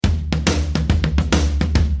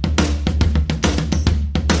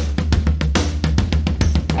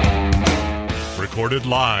Recorded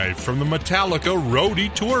live from the Metallica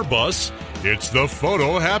Roadie Tour Bus, it's the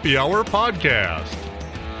Photo Happy Hour podcast.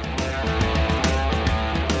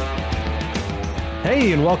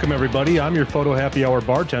 Hey, and welcome everybody. I'm your Photo Happy Hour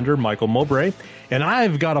bartender, Michael Mowbray, and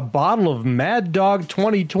I've got a bottle of Mad Dog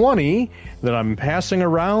 2020 that I'm passing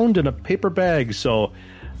around in a paper bag, so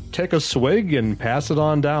take a swig and pass it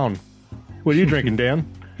on down. What are you drinking, Dan?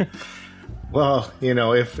 Well,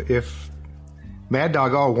 if Mad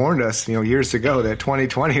Dog all warned us, years ago that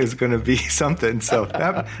 2020 is going to be something, so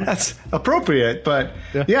that's appropriate. But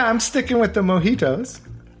yeah, I'm sticking with the mojitos.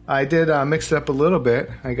 I did mix it up a little bit.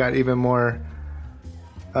 I got even more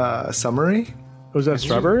summery. Was that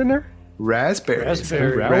strawberry in there? Raspberry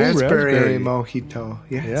mojito.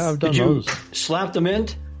 Yes. Yeah, I've done Did those. you slap the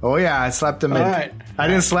mint? Oh yeah, I slapped the mint. All right. I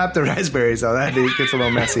didn't slap the raspberries though. That gets a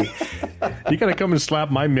little messy. You got to come and slap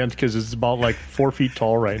my mint because it's about like 4 feet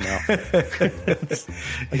tall right now. I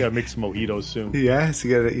got to make some mojitos soon. Yes,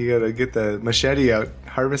 you gotta get the machete out,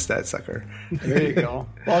 harvest that sucker. There you go.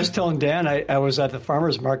 Well, I was telling Dan, I was at the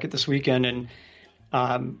farmer's market this weekend, and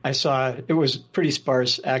I saw it was pretty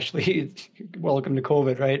sparse, actually. Welcome to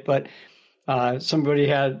COVID, right? But somebody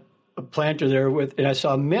had a planter there and I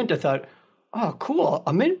saw a mint. I thought, oh, cool,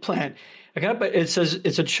 a mint plant. I got it, but it says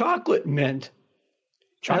it's a chocolate mint.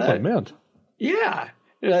 Chocolate mint? Yeah.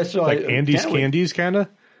 So like Andes Candies, kind of?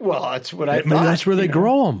 Well, that's what I thought. Maybe that's where they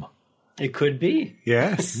grow them. It could be.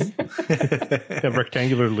 Yes. Have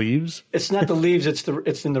rectangular leaves? It's not the leaves.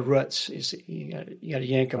 It's in the roots. You see, you got to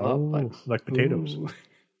yank them up. But, like potatoes.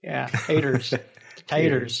 Yeah,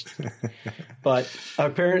 taters. But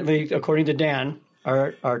apparently, according to Dan,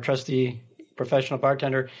 our trusty professional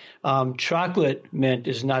bartender, chocolate mint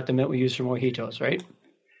is not the mint we use for mojitos, right?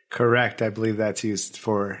 Correct. I believe that's used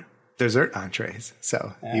for dessert entrees.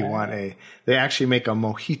 So you want they actually make a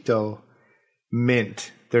mojito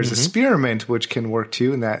mint. There's a spearmint, which can work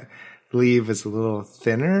too, and that leaf is a little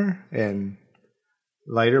thinner and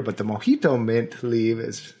lighter, but the mojito mint leaf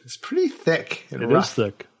is pretty thick and rough. It is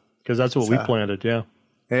thick, because that's what we planted, yeah.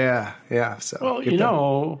 Yeah. So,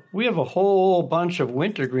 well, we have a whole bunch of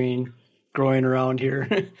wintergreen growing around here.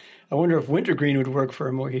 I wonder if wintergreen would work for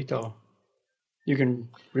a mojito. You can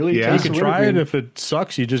really taste you can try it. If it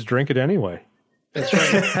sucks, you just drink it anyway. That's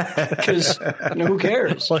right. Because who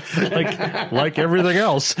cares? like everything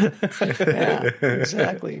else. Yeah,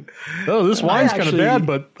 exactly. Oh, this wine's kind of bad,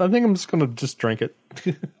 but I think I'm just going to just drink it.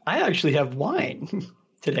 I actually have wine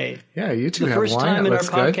today. Yeah, you two the have first wine. time in our Good.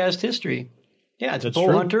 podcast history. Yeah, it's Bull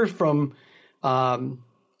true. Hunter from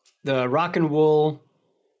the Rock and Wool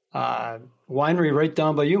winery right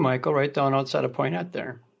down by you, Michael, right down outside of Poinette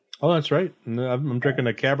there. Oh, that's right. And I'm drinking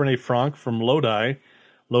a Cabernet Franc from Lodi,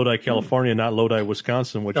 California, not Lodi,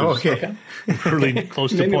 Wisconsin, which is really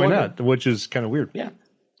close to Poinette, which is kind of weird. Yeah,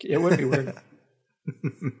 it would be weird.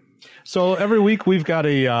 So every week we've got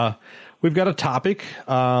a topic,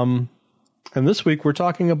 and this week we're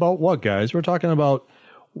talking about what, guys? We're talking about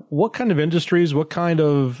what kind of industries, what kind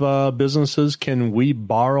of businesses can we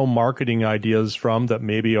borrow marketing ideas from that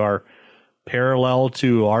maybe are parallel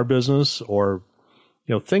to our business, or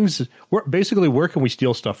things. Where can we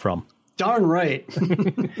steal stuff from? Darn right.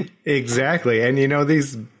 Exactly. And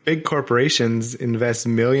these big corporations invest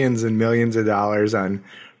millions and millions of dollars on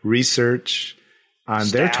research, on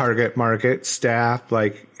their target market, staff,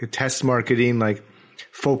 like test marketing, like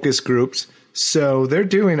focus groups. So they're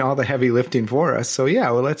doing all the heavy lifting for us. So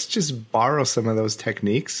let's just borrow some of those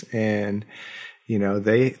techniques. And,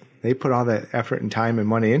 they put all that effort and time and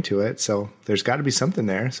money into it. So there's got to be something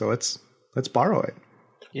there. So let's borrow it.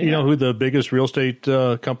 Yeah. You know who the biggest real estate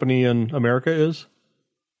company in America is?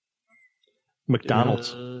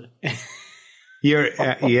 McDonald's. You're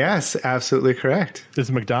yes, absolutely correct. It's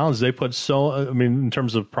McDonald's. They put in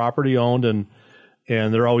terms of property owned, and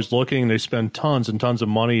they're always looking. They spend tons and tons of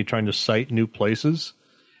money trying to site new places.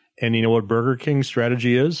 And you know what Burger King's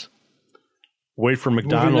strategy is? Wait for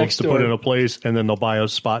McDonald's to put in a place, and then they'll buy a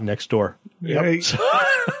spot next door. Yep.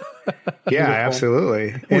 Yeah,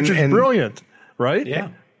 absolutely. Which is brilliant, right?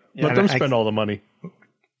 Yeah. Let them spend all the money.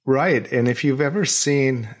 Right. And if you've ever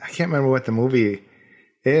seen, I can't remember what the movie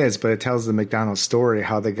is, but it tells the McDonald's story,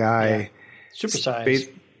 how the guy...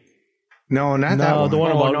 Supersize. No, not that one. The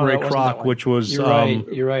one about Ray Kroc, which was...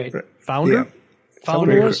 You're right. Founder? Yeah.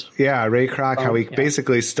 Founders? Ray Kroc, how he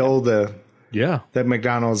basically stole the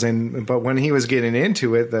McDonald's. But when he was getting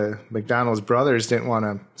into it, the McDonald's brothers didn't want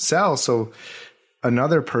to sell, so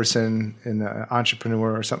another person, an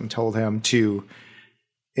entrepreneur or something, told him to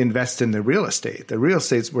invest in the real estate. The real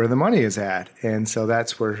estate's where the money is at. And so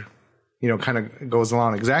that's where kind of goes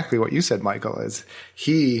along exactly what you said, Michael, is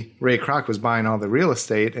Ray Kroc was buying all the real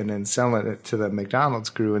estate and then selling it to the McDonald's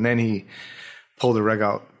crew. And then he pulled the rug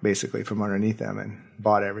out basically from underneath them and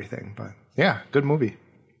bought everything. But yeah, good movie.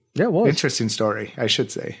 Yeah, it was. Interesting story, I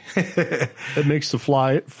should say. It makes the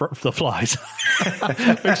flies makes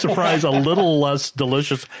the fries a little less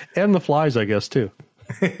delicious, and the flies, I guess, too.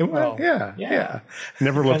 Well, yeah.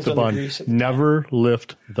 Never lift the bun. Never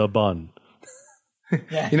lift the bun.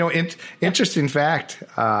 Yeah. Interesting fact.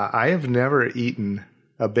 I have never eaten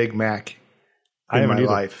a Big Mac in my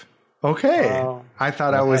life. Okay. Wow. I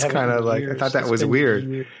thought I was kind of like, I thought that was weird.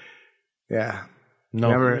 Years. Yeah. No.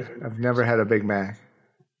 I've never had a Big Mac.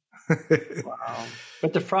 Wow.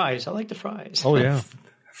 But the fries, I like the fries. Oh, yeah.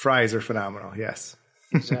 Fries are phenomenal. Yes.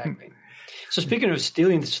 Exactly. So speaking of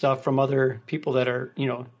stealing stuff from other people that are,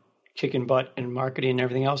 kicking butt in marketing and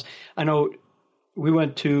everything else, I know when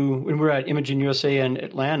we were at Imaging USA in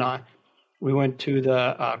Atlanta, we went to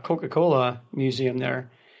the Coca-Cola museum there,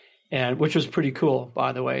 which was pretty cool,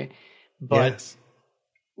 by the way. But yes.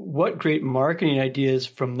 What great marketing ideas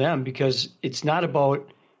from them, because it's not about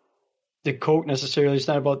the Coke necessarily. It's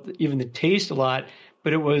not about even the taste a lot,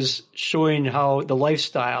 but it was showing how the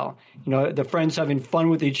lifestyle, the friends having fun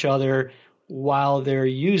with each other while they're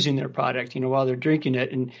using their product, while they're drinking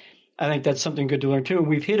it. And I think that's something good to learn too. And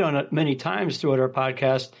we've hit on it many times throughout our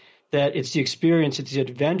podcast that it's the experience, it's the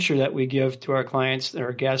adventure that we give to our clients,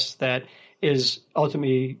 our guests, that is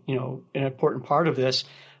ultimately, an important part of this.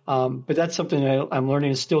 But that's something that I'm learning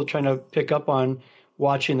and still trying to pick up on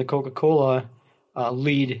watching the Coca-Cola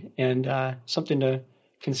lead, and something to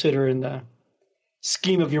consider in the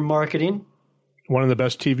scheme of your marketing. One of the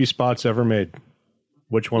best TV spots ever made.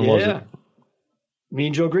 Which one was it?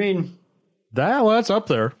 Mean Joe Green. That's up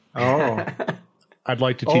there. Oh. I'd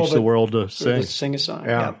like to teach the world to sing. Sing a song.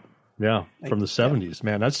 Yeah. From the 70s.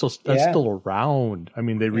 Man, that's still around. I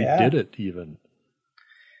mean, they redid it even.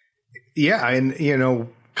 Yeah, and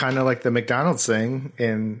kind of like the McDonald's thing,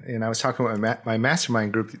 and I was talking with my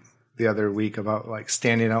mastermind group the other week about like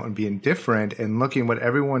standing out and being different and looking what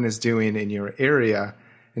everyone is doing in your area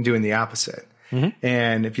and doing the opposite. Mm-hmm.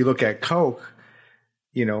 And if you look at Coke,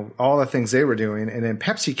 all the things they were doing, and then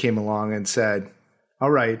Pepsi came along and said, all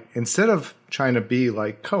right, instead of trying to be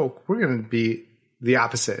like Coke, we're going to be the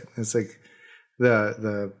opposite. It's like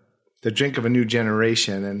the drink of a new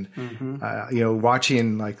generation. And, mm-hmm.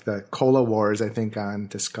 Watching like the Cola Wars, I think on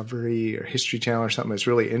Discovery or History Channel or something, it's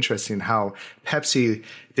really interesting how Pepsi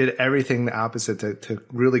did everything the opposite to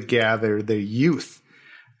really gather the youth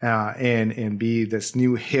and be this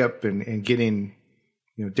new hip and getting,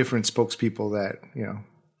 different spokespeople that,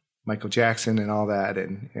 Michael Jackson and all that.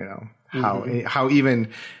 And, how even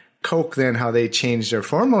Coke then, how they changed their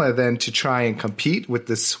formula then to try and compete with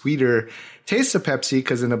the sweeter taste of Pepsi,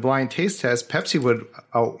 because in a blind taste test, Pepsi would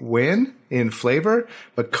win in flavor,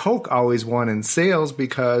 but Coke always won in sales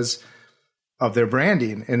because of their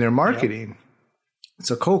branding and their marketing. Yep.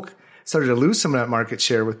 So Coke started to lose some of that market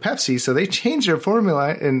share with Pepsi, so they changed their formula.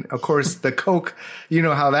 And of course, the Coke,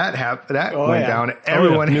 how that happened, went down.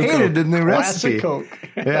 Everyone hated the new recipe. Coke.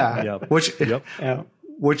 Yeah,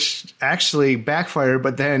 which actually backfired,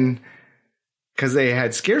 but then because they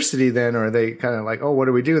had scarcity then, or they kind of like, oh, what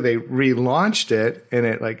do we do? They relaunched it and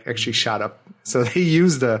it like actually shot up. So they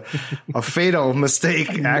used a fatal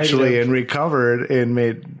mistake actually and recovered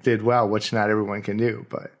and did well, which not everyone can do,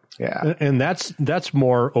 but yeah. And that's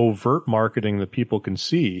more overt marketing that people can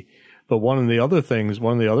see. But one of the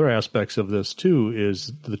other aspects of this too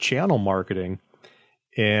is the channel marketing.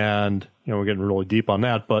 And, we're getting really deep on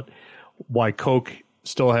that, but why Coke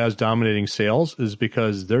still has dominating sales is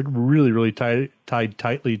because they're really, really tied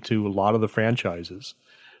tightly to a lot of the franchises.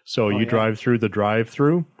 So drive through the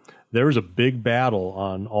drive-through, there's a big battle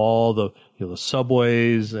on all the the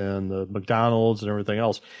Subways and the McDonald's and everything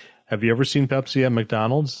else. Have you ever seen Pepsi at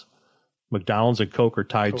McDonald's? McDonald's and Coke are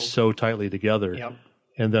tied so tightly together. Yep.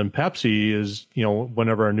 And then Pepsi is,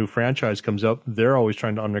 whenever a new franchise comes up, they're always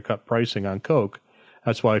trying to undercut pricing on Coke.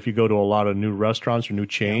 That's why if you go to a lot of new restaurants or new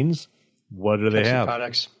chains, what do they have?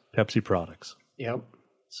 Pepsi products. Yep.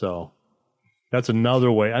 So that's another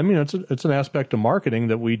way. I mean, it's an aspect of marketing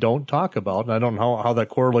that we don't talk about. And I don't know how that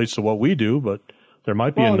correlates to what we do, but there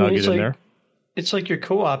might be a nugget in there. It's like you're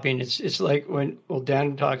co-oping. It's like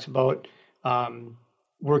Dan talks about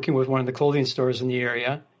working with one of the clothing stores in the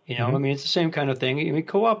area. I mean, it's the same kind of thing. You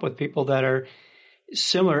co-op with people that are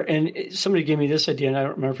similar. And somebody gave me this idea, and I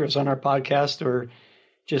don't remember if it was on our podcast or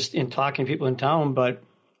just in talking to people in town, but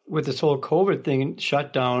with this whole COVID thing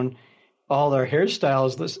shut down, all our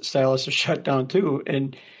hairstylists are shut down too.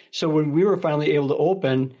 And so when we were finally able to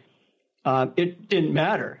open, it didn't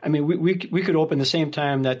matter. I mean, we could open the same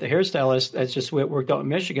time that the hairstylist. That's just the way it worked out in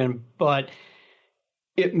Michigan. But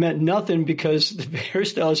it meant nothing because the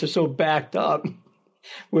hairstylists are so backed up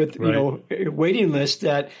with waiting lists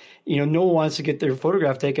that no one wants to get their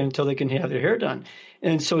photograph taken until they can have their hair done.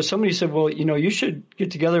 And so somebody said, well, you should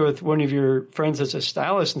get together with one of your friends that's a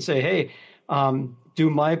stylist and say, hey, do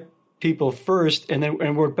my people first,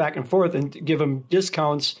 and work back and forth and give them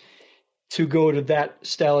discounts to go to that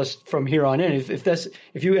stylist from here on in.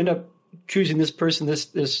 If you end up choosing this person,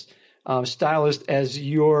 this stylist as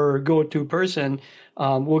your go-to person,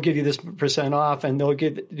 we'll give you this % off, and they'll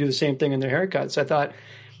do the same thing in their haircuts. I thought,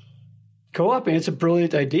 co-op, and it's a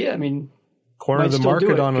brilliant idea. I mean, corner the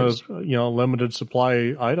market on a limited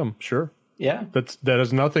supply item. Sure. Yeah. That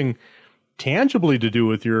has nothing tangibly to do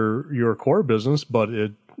with your core business, but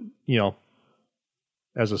it,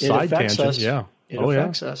 as a side tangent. Yeah. It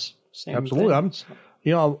affects us. Same Absolutely.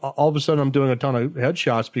 thing. All of a sudden I'm doing a ton of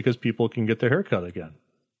headshots because people can get their hair cut again.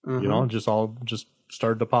 Mm-hmm. Just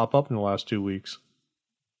started to pop up in the last 2 weeks.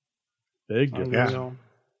 Big difference.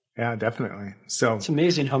 Yeah, definitely. So it's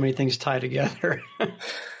amazing how many things tie together.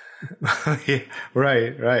 Yeah,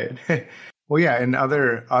 right. Well, yeah, and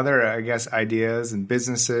other I guess ideas and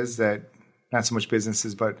businesses that, not so much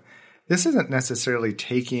businesses, but this isn't necessarily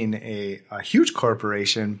taking a huge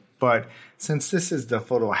corporation, but since this is the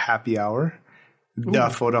photo happy hour, and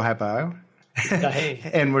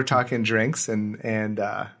we're talking drinks and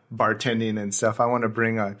bartending and stuff, I want to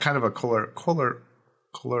bring a kind of a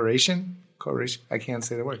coloration. I can't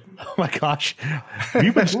say the word. Oh my gosh!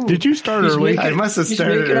 Did you start early? I must have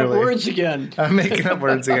started making early. Up words again. I'm making up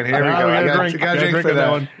words again. Here we go. I got a drink for that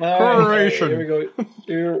one. Coloration.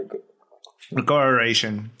 Here we go.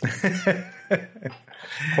 Correlation.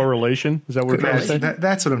 Correlation? Is that what we're trying to say?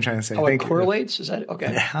 That's what I'm trying to say. Oh, it correlates? Is that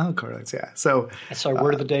okay? How it correlates? Yeah. So that's our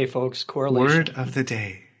word of the day, folks. Correlation. Word of the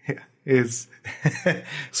day is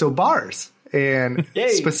so bars, and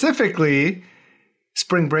specifically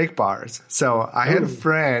spring break bars. So I had a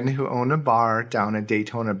friend who owned a bar down at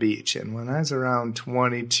Daytona Beach, and when I was around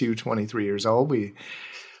 22, 23 years old, we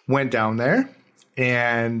went down there.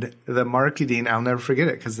 And the marketing, I'll never forget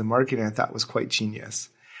it, because the marketing I thought was quite genius.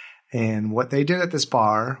 And what they did at this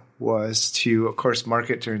bar was to, of course,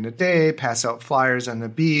 market during the day, pass out flyers on the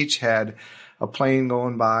beach, had a plane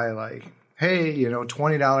going by like, hey,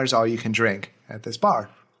 $20 all you can drink at this bar.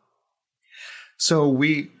 So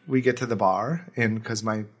we get to the bar, and because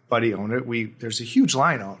my buddy owned it, there's a huge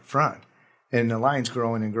line out front, and the line's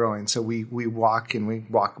growing and growing. So we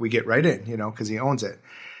get right in, because he owns it.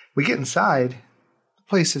 We get inside.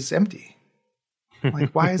 Place is empty. I'm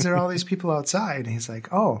like, why is there all these people outside? And he's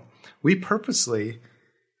like, oh, we purposely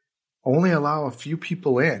only allow a few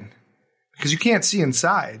people in because you can't see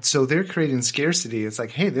inside. So they're creating scarcity. It's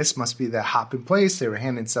like, hey, this must be the hopping place. They were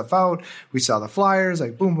handing stuff out. We saw the flyers,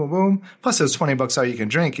 like boom, boom, boom. Plus it was $20 all you can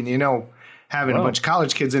drink. And having a bunch of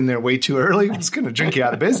college kids in there way too early was going to drink you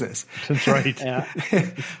out of business. That's right. Yeah.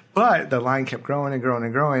 But the line kept growing and growing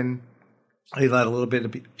and growing. They let a little bit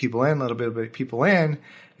of people in,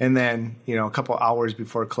 and then, a couple hours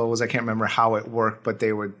before close, I can't remember how it worked, but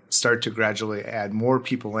they would start to gradually add more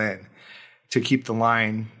people in to keep the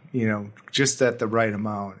line, just at the right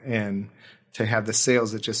amount and to have the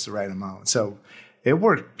sales at just the right amount. So it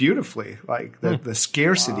worked beautifully, like the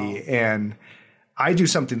scarcity. Wow. And I do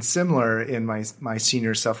something similar in my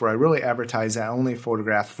senior stuff where I really advertise that I only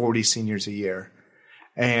photograph 40 seniors a year.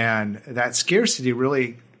 And that scarcity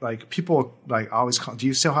really, like, people like always call, do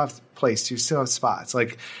you still have place? Do you still have spots?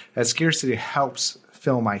 Like, that scarcity helps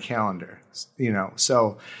fill my calendar,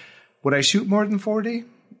 So would I shoot more than 40?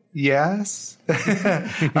 Yes.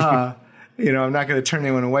 I'm not going to turn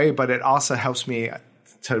anyone away, but it also helps me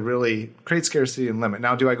to really create scarcity and limit.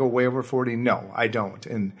 Now, do I go way over 40? No, I don't.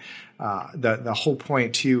 And the whole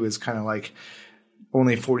point too is kind of like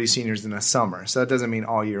only 40 seniors in the summer. So that doesn't mean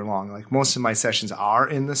all year long. Like, most of my sessions are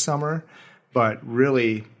in the summer, but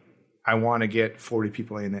really I want to get 40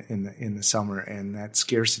 people in the summer, and that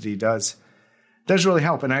scarcity does really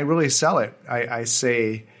help. And I really sell it. I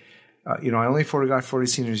say, I only photograph 40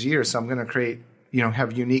 seniors a year, so I'm going to create,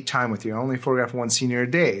 have unique time with you. I only photograph one senior a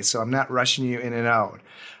day, so I'm not rushing you in and out.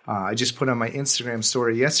 I just put on my Instagram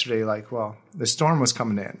story yesterday, like, well, the storm was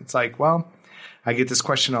coming in. It's like, well, I get this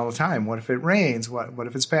question all the time. What if it rains? What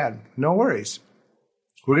if it's bad? No worries.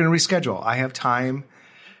 We're going to reschedule. I have time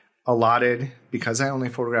allotted, because I only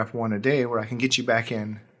photograph one a day, where I can get you back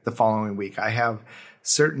in the following week. I have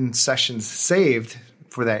certain sessions saved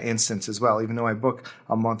for that instance as well. Even though I book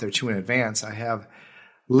a month or two in advance, I have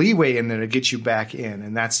leeway in there to get you back in.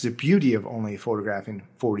 And that's the beauty of only photographing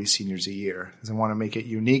 40 seniors a year, is I want to make it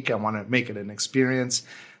unique. I want to make it an experience,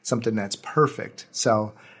 something that's perfect.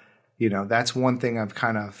 So, that's one thing I've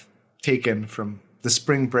kind of taken from the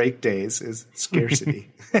spring break days is scarcity.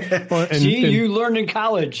 You learned in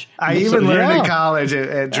college. I even learned in college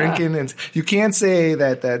at drinking. And you can't say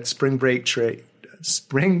that spring break trip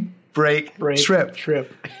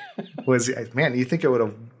was, man, you think it would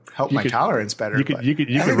have helped my tolerance better. You could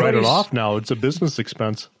write it off now. It's a business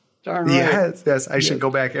expense. Darn right. Yes. I should go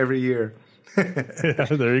back every year. Yeah,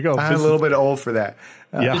 there you go. I'm a little bit old for that.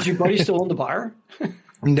 Did your buddy still own the bar?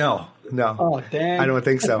 No. Oh, dang. I don't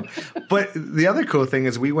think so. But the other cool thing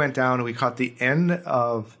is we went down and we caught the end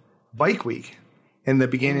of Bike Week and the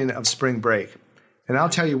beginning of spring break. And I'll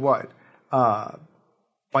tell you what,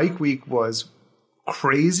 Bike Week was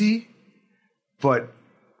crazy, but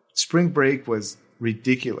spring break was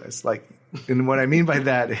ridiculous. And what I mean by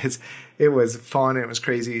that is it was fun, it was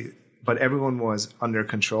crazy, but everyone was under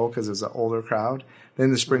control because it was an older crowd.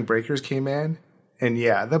 Then the spring breakers came in, and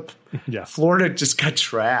Florida just got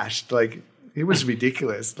trashed. It was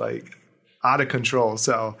ridiculous, out of control.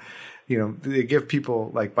 So, they give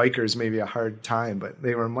people like bikers maybe a hard time, but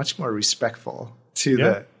they were much more respectful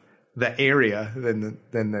to the area than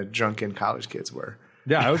the drunken college kids were.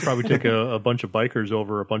 Yeah, I would probably take a bunch of bikers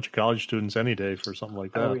over a bunch of college students any day for something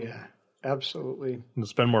like that. Oh, yeah, absolutely. And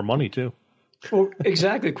spend more money, too. Well,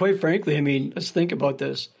 exactly. Quite frankly, let's think about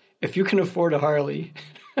this. If you can afford a Harley,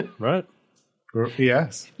 right?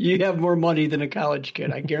 Yes. You have more money than a college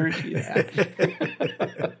kid. I guarantee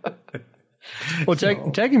that. Well,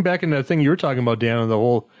 tagging back in that thing you were talking about, Dan,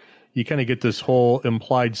 you kind of get this whole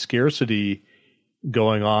implied scarcity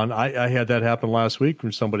going on. I had that happen last week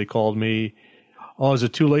when somebody called me. Oh, is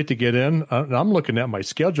it too late to get in? And I'm looking at my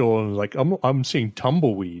schedule and I'm seeing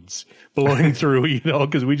tumbleweeds blowing through,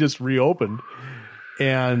 because we just reopened.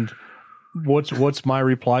 And what's my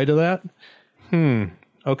reply to that?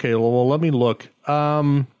 Okay, well, let me look.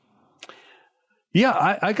 I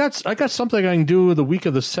got something I can do the week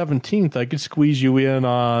of the 17th. I could squeeze you in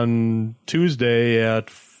on Tuesday at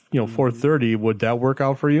 4:30. Would that work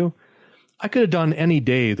out for you? I could have done any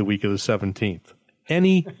day the week of the 17th,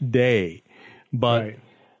 any day. But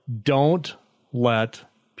don't let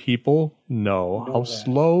people know how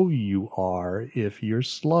slow you are if you're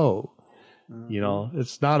slow.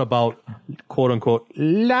 It's not about, quote unquote,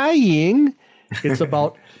 lying. It's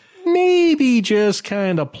about maybe just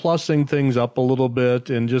kind of plussing things up a little bit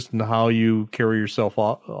and just how you carry yourself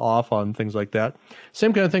off on things like that.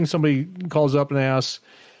 Same kind of thing. Somebody calls up and asks,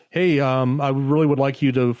 hey, I really would like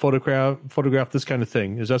you to photograph this kind of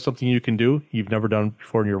thing. Is that something you can do? You've never done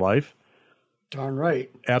before in your life? Darn right.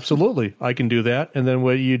 Absolutely. I can do that. And then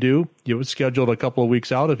what you do, you would schedule it a couple of weeks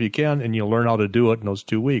out if you can, and you learn how to do it in those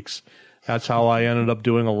 2 weeks. That's how I ended up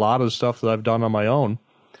doing a lot of stuff that I've done on my own.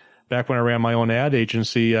 Back when I ran my own ad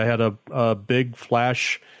agency, I had a big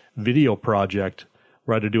flash video project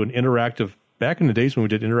where I had to do an interactive, back in the days when we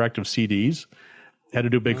did interactive CDs, had to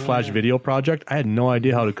do a big flash video project. I had no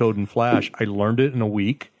idea how to code in Flash. I learned it in a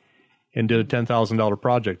week and did a $10,000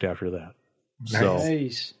 project after that.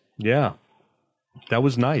 Nice. So, yeah. That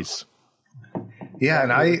was nice. Yeah,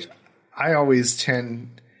 and I always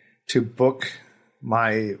tend to book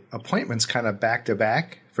my appointments kind of back to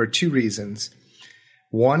back for two reasons.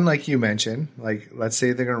 One, like you mentioned, let's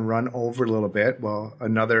say they're going to run over a little bit. Well,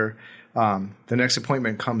 the next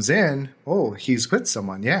appointment comes in. Oh, he's with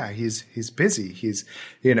someone. Yeah, he's busy. He's,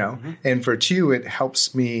 and for two, it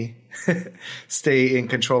helps me stay in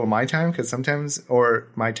control of my time because or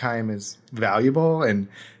my time is valuable. And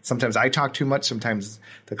sometimes I talk too much. Sometimes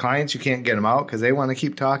the clients, you can't get them out because they want to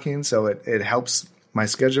keep talking. So it helps my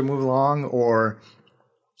schedule move along. Or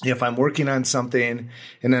if I'm working on something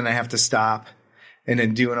and then I have to stop and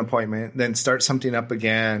then do an appointment, then start something up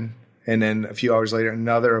again. And then a few hours later,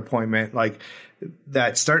 another appointment.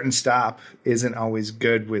 That start and stop isn't always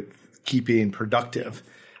good with keeping productive.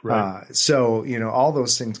 Right. So, all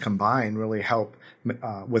those things combined really help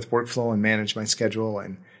with workflow and manage my schedule.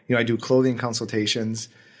 And, I do clothing consultations.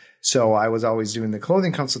 So I was always doing the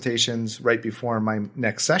clothing consultations right before my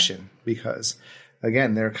next session because,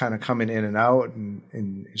 again, they're kind of coming in and out and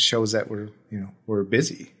it shows that we're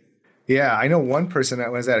busy. Yeah, I know one person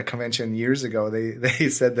that was at a convention years ago. They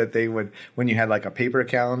said that they would, when you had like a paper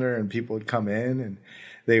calendar and people would come in and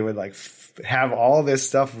they would have all this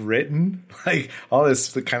stuff written, all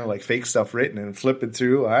this kind of fake stuff written and flip it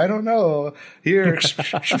through. I don't know here, and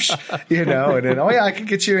then, oh yeah, I can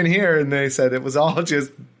get you in here. And they said it was all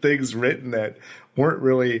just things written that weren't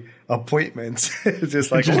really appointments.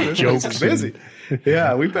 Just jokes. Is busy.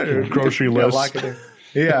 Yeah, we better grocery list. lock it in.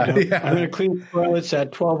 Yeah, You know, yeah. I'm going to clean toilets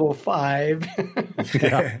at 12:05.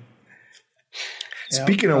 Yeah.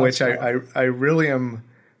 Speaking of which, I really am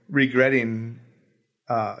regretting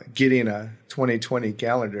getting a 2020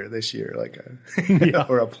 calendar this year, like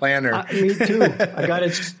or a planner. Me too. I got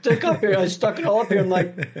it stuck up here. I stuck it all up here. I'm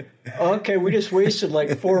like, okay, we just wasted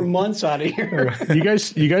like 4 months out of here. You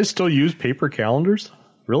guys still use paper calendars?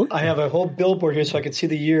 Really? I have a whole billboard here so I can see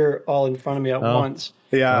the year all in front of me at once.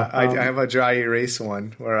 Yeah, I have a dry erase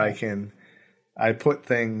one where I put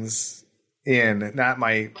things in, not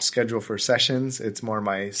my schedule for sessions. It's more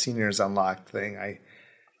my seniors unlocked thing. I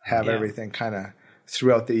have everything kind of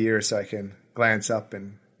throughout the year so I can glance up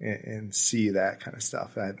and see that kind of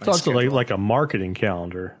stuff. It's also like a marketing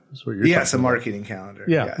calendar. That's what you're yes, a talking marketing calendar.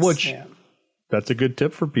 Yeah, yes. which that's a good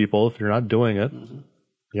tip for people if you're not doing it. Mm-hmm.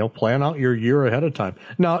 You know, plan out your year ahead of time.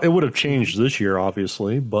 Now, it would have changed this year,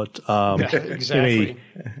 obviously, but exactly. in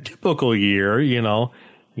a typical year,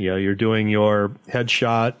 you're doing your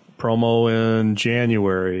headshot promo in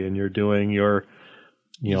January, and you're doing your,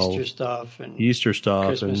 Easter stuff and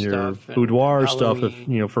Christmas and your stuff and boudoir stuff,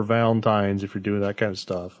 Halloween. for Valentine's, if you're doing that kind of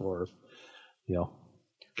stuff, or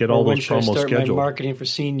get all those promos scheduled. My marketing for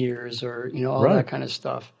seniors, or all that kind of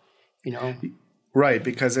stuff. Right,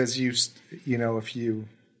 because as if you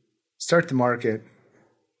start the market,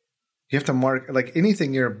 you have to mark, like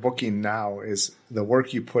anything you're booking now is the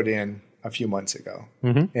work you put in a few months ago.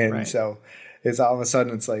 Mm-hmm. And so it's all of a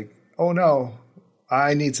sudden it's like, oh no,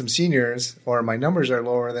 I need some seniors, or my numbers are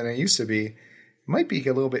lower than they used to be. It might be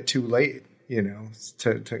a little bit too late,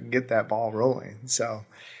 to get that ball rolling. So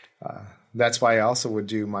that's why I also would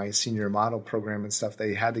do my senior model program and stuff.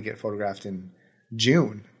 They had to get photographed in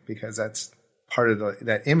June because that's part of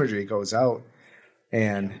that imagery goes out.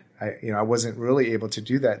 And I wasn't really able to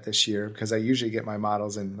do that this year because I usually get my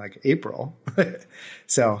models in like April.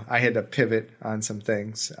 So I had to pivot on some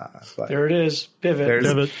things. But there it is. Pivot.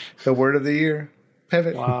 There's the word of the year.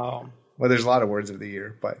 Pivot. Wow. Well, there's a lot of words of the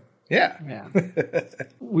year, but yeah.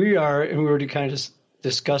 We were kind of just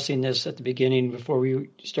discussing this at the beginning before we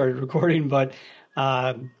started recording, but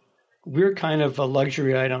we're kind of a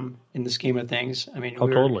luxury item in the scheme of things. I mean,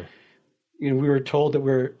 totally. We were told that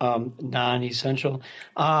we're non-essential,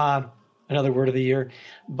 another word of the year.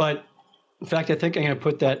 But in fact, I think I'm going to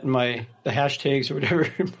put that in the hashtags or whatever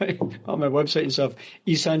on my website and stuff,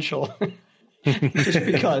 essential, just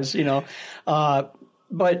because,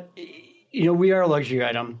 But, we are a luxury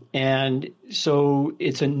item. And so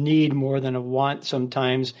it's a need more than a want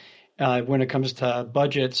sometimes when it comes to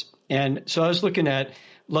budgets. And so I was looking at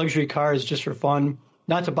luxury cars just for fun.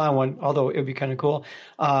 Not to buy one, although it would be kind of cool.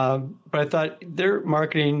 But I thought their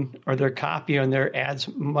marketing or their copy on their ads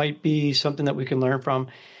might be something that we can learn from.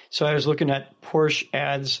 So I was looking at Porsche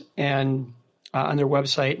ads and on their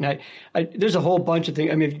website. And I there's a whole bunch of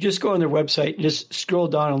things. I mean, if you just go on their website, just scroll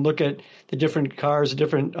down and look at the different cars, the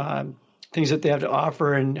different things that they have to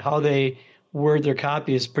offer and how they word their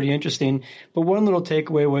copy is pretty interesting. But one little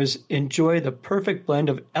takeaway was enjoy the perfect blend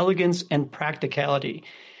of elegance and practicality.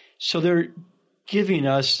 So they're giving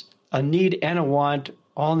us a need and a want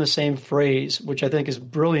all in the same phrase, which I think is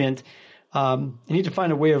brilliant. You need to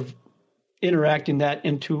find a way of interacting that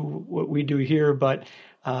into what we do here, but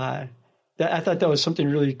I thought that was something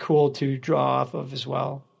really cool to draw off of as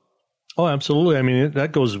well. Oh, absolutely. I mean,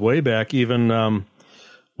 that goes way back, even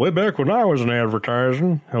way back when I was in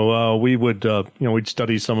advertising. We would, we'd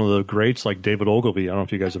study some of the greats like David Ogilvy. I don't know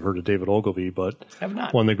if you guys have heard of David Ogilvy, but have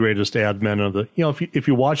not. One of the greatest ad men of the, if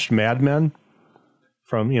you watched Mad Men,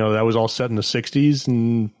 from, that was all set in the 60s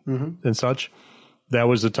and such. That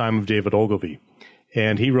was the time of David Ogilvy.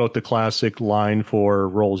 And he wrote the classic line for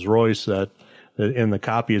Rolls-Royce that in the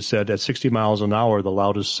copy it said, at 60 miles an hour, the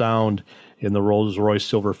loudest sound in the Rolls-Royce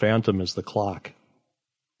Silver Phantom is the clock.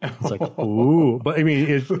 It's like, ooh. But I mean,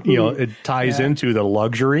 it ties into the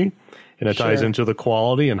luxury and it ties into the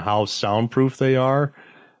quality and how soundproof they are.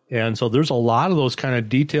 And so there's a lot of those kind of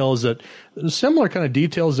details similar kind of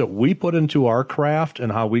details that we put into our craft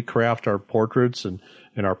and how we craft our portraits and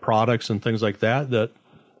our products and things like that,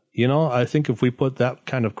 I think if we put that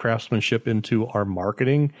kind of craftsmanship into our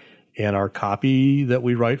marketing and our copy that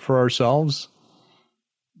we write for ourselves,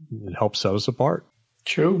 it helps set us apart.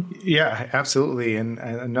 True. Yeah, absolutely. And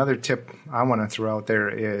another tip I want to throw out there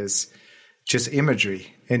is just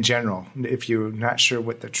imagery in general. If you're not sure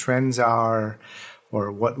what the trends are, or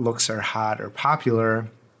what looks are hot or popular,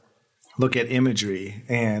 look at imagery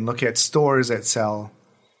and look at stores that sell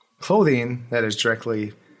clothing that is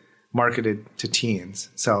directly marketed to teens.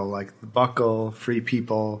 So like the Buckle, Free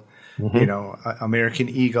People, American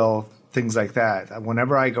Eagle, things like that.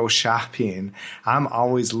 Whenever I go shopping, I'm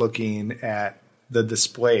always looking at the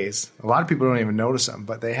displays. A lot of people don't even notice them,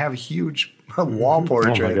 but they have huge wall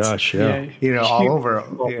portraits. Oh my gosh, yeah. All over.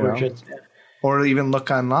 Portraits. Or even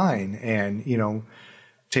look online and,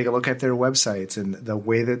 take a look at their websites and the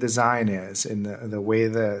way the design is and the way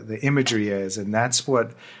the imagery is. And that's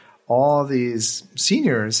what all these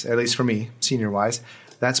seniors, at least for me, senior-wise,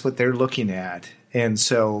 that's what they're looking at. And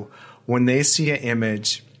so when they see an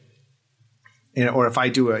image, or if I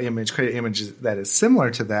do an image, create an image that is similar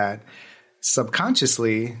to that,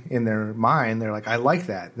 subconsciously in their mind, they're like, I like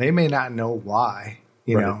that. They may not know why,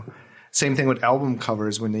 you know. Same thing with album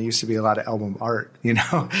covers when there used to be a lot of album art, you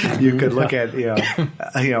could look at,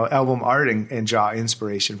 album art and draw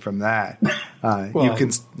inspiration from that. You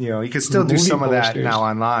can still do some of that now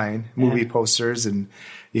online, movie posters. And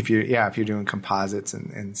if you're doing composites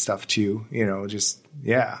and stuff too,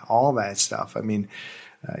 all that stuff. I mean,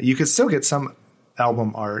 you could still get some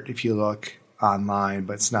album art if you look online,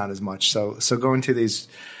 but it's not as much. So going to these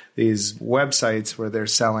websites where they're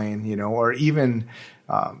selling, or even,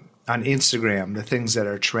 on Instagram, the things that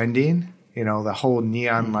are trending, the whole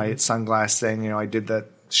neon light sunglass thing. I did that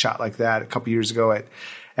shot like that a couple years ago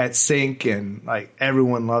at Sync, and like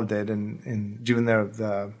everyone loved it. And doing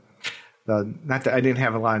the not that I didn't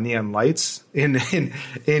have a lot of neon lights in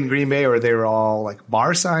Green Bay, or they were all like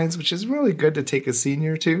bar signs, which is really good to take a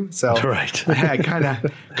senior to. So I kind of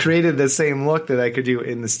created the same look that I could do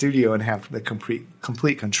in the studio and have the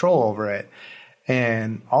complete control over it.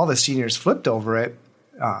 And all the seniors flipped over it.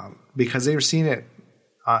 Because they were seeing it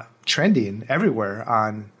trending everywhere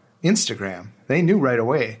on Instagram. They knew right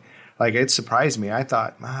away. Like, it surprised me. I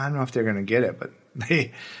thought, I don't know if they're going to get it, but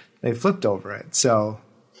they flipped over it. So,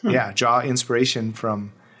 draw inspiration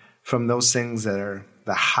from those things that are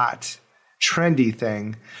the hot, trendy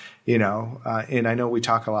thing, and I know we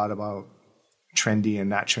talk a lot about trendy and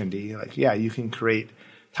not trendy. Like, you can create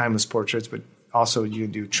timeless portraits, but also you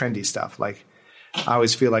can do trendy stuff. Like, I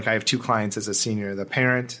always feel like I have two clients as a senior, the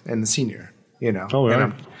parent and the senior, Oh, right. And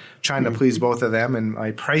I'm trying to please both of them, and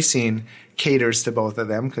my pricing caters to both of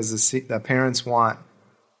them because the parents want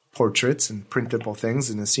portraits and printable things,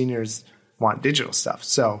 and the seniors want digital stuff.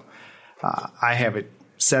 So I have it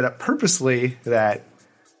set up purposely that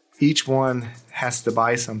each one has to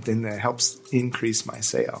buy something that helps increase my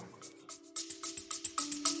sale.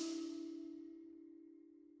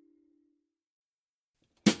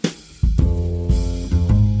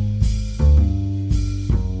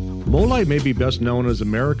 MoLight may be best known as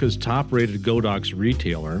America's top-rated Godox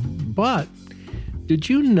retailer, but did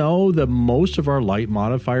you know that most of our light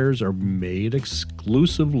modifiers are made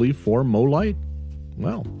exclusively for MoLight?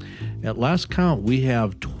 Well, at last count, we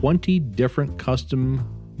have 20 different custom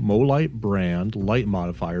MoLight brand light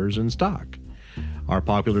modifiers in stock. Our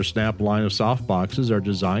popular Snap line of softboxes are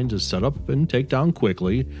designed to set up and take down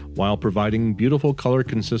quickly while providing beautiful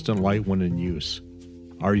color-consistent light when in use.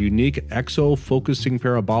 Our unique exo-focusing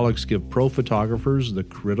parabolics give pro photographers the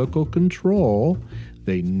critical control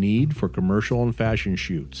they need for commercial and fashion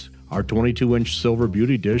shoots. Our 22-inch silver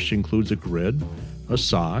beauty dish includes a grid, a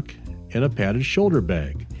sock, and a padded shoulder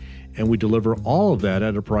bag, and we deliver all of that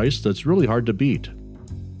at a price that's really hard to beat.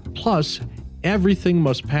 Plus, everything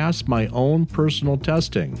must pass my own personal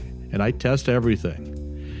testing, and I test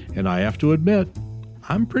everything. And I have to admit,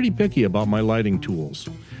 I'm pretty picky about my lighting tools,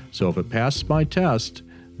 so if it passes my test,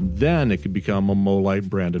 then it could become a MoLight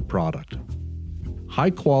branded product. High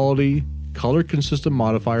quality, color consistent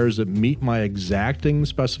modifiers that meet my exacting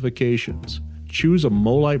specifications. Choose a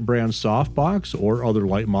MoLight brand softbox or other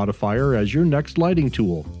light modifier as your next lighting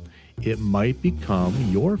tool. It might become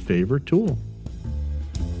your favorite tool.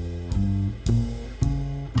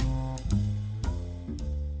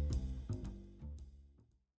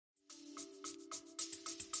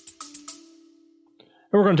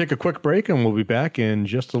 And we're going to take a quick break, and we'll be back in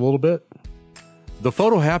just a little bit. The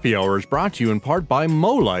Photo Happy Hour is brought to you in part by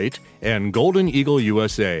MoLight and Golden Eagle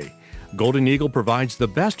USA. Golden Eagle provides the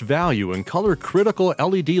best value in color-critical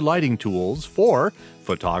LED lighting tools for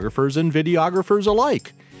photographers and videographers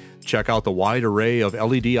alike. Check out the wide array of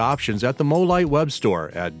LED options at the MoLight web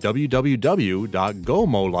store at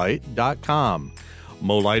www.gomolight.com.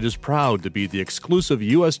 MoLight is proud to be the exclusive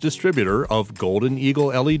U.S. distributor of Golden Eagle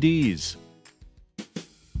LEDs.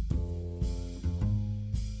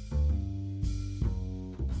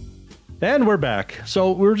 And we're back.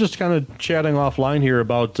 So we were just kind of chatting offline here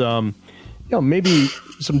about, maybe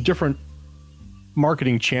some different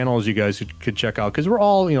marketing channels you guys could check out, because we're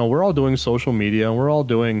all doing social media, and we're all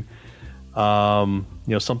doing, something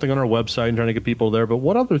on our website and trying to get people there. But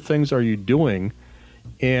what other things are you doing?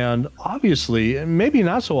 And obviously, and maybe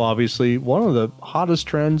not so obviously, one of the hottest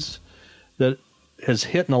trends that has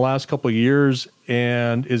hit in the last couple of years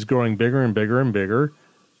and is growing bigger and bigger and bigger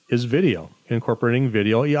is video, incorporating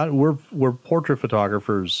video. Yeah, we're portrait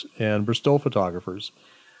photographers and we're still photographers.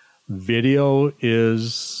 Video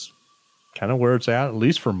is kind of where it's at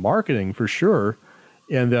least for marketing, for sure.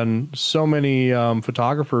 And then so many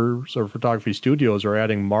photographers or photography studios are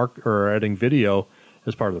adding video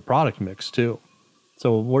as part of the product mix too.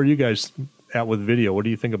 So where are you guys at with video? What do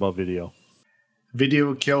you think about video?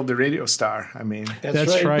 Video killed the radio star. I mean,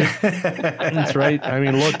 that's right. That's right. I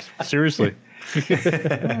mean, look, seriously.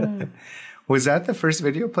 Was that the first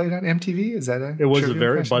video played on MTV? Is that it was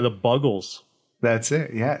by the Buggles. That's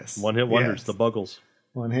it. Yes. One hit wonders. Yes. The Buggles.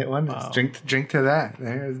 One hit wonders. Wow. Drink to that.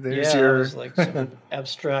 There's your. It was like some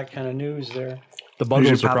abstract kind of news there. The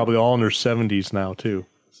Buggles are probably all in their 70s now too.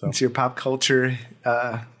 So it's your pop culture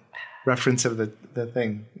reference of the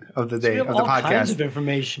thing of the day of the podcast. All kinds of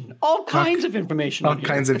information. All kinds of information. All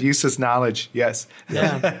kinds of useless knowledge. Yes.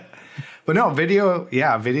 Yeah. But no, video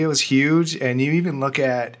is huge. And you even look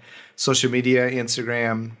at social media,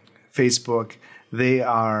 Instagram, Facebook, they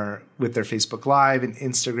are with their Facebook Live and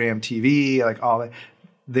Instagram TV, like all that,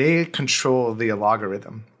 they control the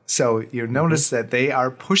algorithm. So you'll notice that they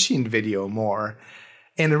are pushing video more.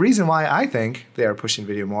 And the reason why I think they are pushing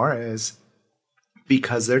video more is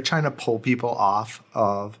because they're trying to pull people off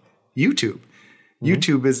of YouTube.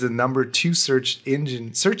 YouTube is the number 2 search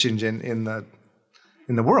engine in the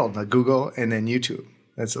world, like Google and then YouTube.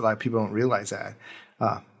 That's a lot of people don't realize that.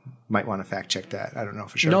 Might want to fact check that. I don't know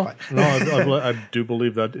for sure. No, I do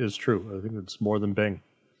believe that is true. I think it's more than Bing.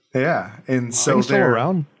 Yeah, and so still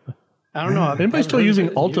around. I don't know. Anybody still using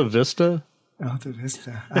Alta Vista? Alta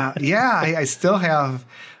Vista. I still have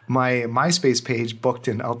my MySpace page booked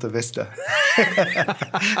in Alta Vista.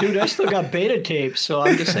 Dude, I still got beta tapes, so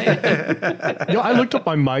I'm just saying. I looked up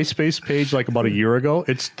my MySpace page like about a year ago.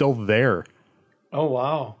 It's still there. Oh,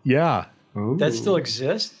 wow. Yeah. Ooh. That still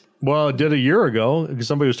exists? Well, it did a year ago because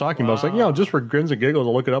somebody was talking about it. It's like, just for grins and giggles,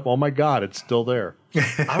 I'll look it up. Oh, my God, it's still there.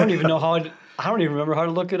 I don't even remember how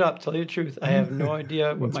to look it up, tell you the truth. I have no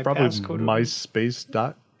idea what my passcode is.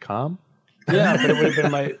 MySpace.com? Yeah, but it would have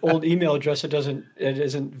been my old email address. It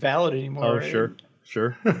isn't valid anymore. Oh, right?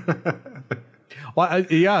 Sure. Well,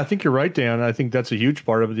 I think you're right, Dan. I think that's a huge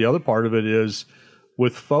part of it. The other part of it is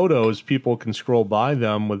with photos, people can scroll by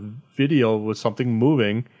them. With video, with something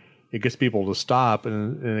moving, it gets people to stop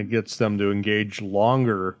and it gets them to engage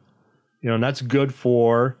longer. And that's good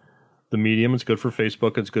for the medium. It's good for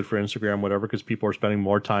Facebook. It's good for Instagram, whatever, because people are spending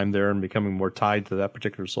more time there and becoming more tied to that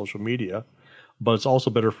particular social media. But it's also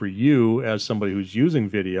better for you as somebody who's using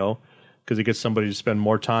video because it gets somebody to spend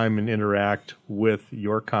more time and interact with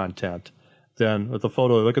your content than with the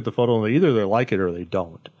photo. They look at the photo and either they like it or they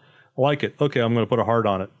don't. Like it. Okay, I'm going to put a heart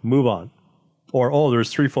on it. Move on. Or, there's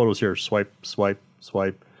 3 photos here. Swipe, swipe,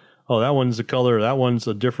 swipe. Oh, that one's the color. That one's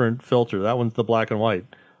a different filter. That one's the black and white.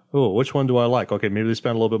 Oh, which one do I like? Okay, maybe they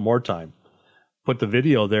spend a little bit more time. Put the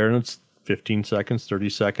video there and it's 15 seconds, 30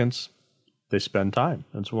 seconds. They spend time.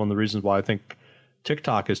 That's one of the reasons why I think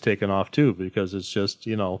TikTok has taken off too, because it's just,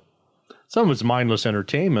 some of it's mindless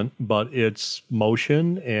entertainment, but it's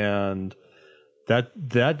motion, and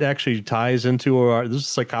that actually ties into this is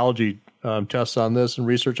psychology tests on this and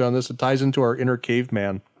research on this. It ties into our inner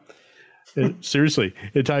caveman. Seriously,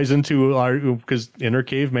 it ties into because inner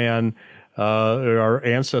caveman, our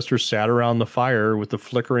ancestors sat around the fire with the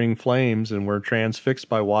flickering flames and were transfixed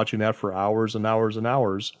by watching that for hours and hours and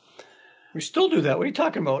hours. We still do that. What are you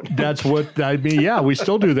talking about? That's what I mean. Yeah, we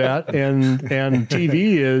still do that, and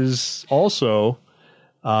TV is also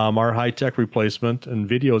our high tech replacement, and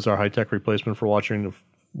video is our high tech replacement for watching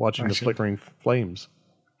the flickering flames.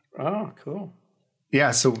 Oh, cool.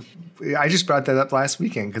 Yeah, so I just brought that up last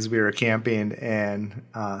weekend because we were camping, and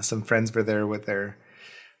some friends were there with their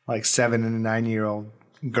 7 and 9-year-old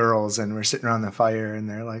girls, and we're sitting around the fire, and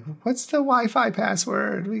they're like, "What's the Wi-Fi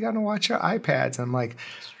password? We got to watch our iPads." I'm like,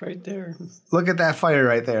 "It's right there. Look at that fire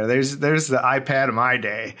right there. There's the iPad of my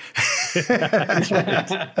day."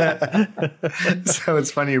 So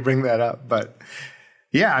it's funny you bring that up, but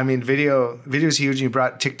yeah, I mean, video is huge. You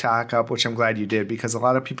brought TikTok up, which I'm glad you did, because a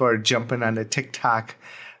lot of people are jumping on the TikTok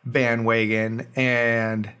bandwagon,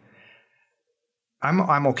 and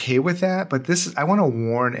I'm okay with that, but I want to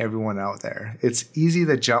warn everyone out there. It's easy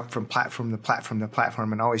to jump from platform to platform to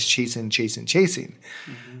platform and always chasing.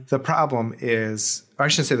 Mm-hmm. The problem is, or I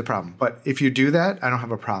shouldn't say the problem, but if you do that, I don't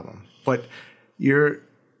have a problem. But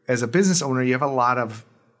as a business owner, you have a lot of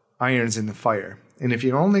irons in the fire. And if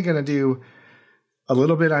you're only going to do a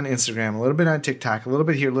little bit on Instagram, a little bit on TikTok, a little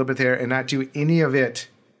bit here, a little bit there, and not do any of it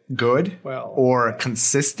good or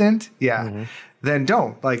consistent, then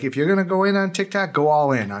don't. Like if you're going to go in on TikTok, go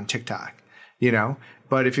all in on TikTok, you know.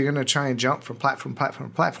 But if you're going to try and jump from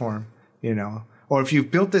platform, you know, or if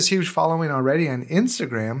you've built this huge following already on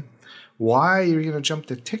Instagram, why are you going to jump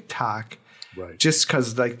to TikTok just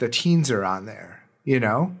because like the teens are on there, you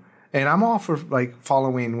know? And I'm all for like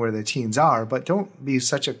following where the teens are, but don't be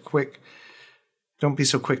so quick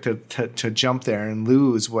to jump there and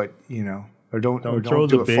lose what, you know, or don't throw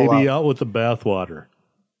the baby out with the bathwater.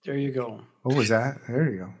 There you go. What was that?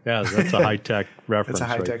 There you go. Yeah, that's a high-tech reference.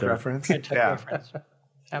 That's a high-tech reference. Reference.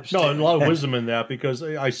 Absolutely. No, a lot of wisdom in that because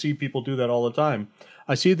I see people do that all the time.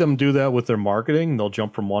 I see them do that with their marketing. They'll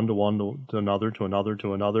jump from one to another to another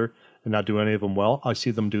to another and not do any of them well. I see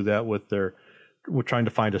them do that with trying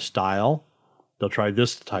to find a style. They'll try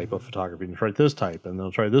this type of photography and try this type, and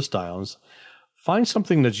they'll try this style. And find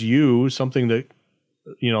something that's you, something that,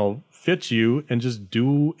 you know, fits you, and just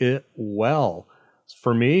do it well.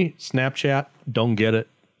 For me, Snapchat, don't get it.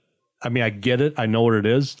 I mean, I get it. I know what it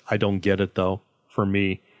is. I don't get it though. For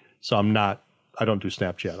me, so I don't do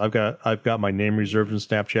Snapchat. I've got my name reserved in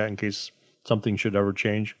Snapchat in case something should ever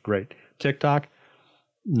change. Great. TikTok,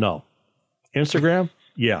 no. Instagram,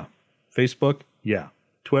 yeah. Facebook, yeah.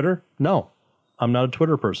 Twitter, no. I'm not a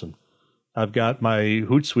Twitter person. I've got my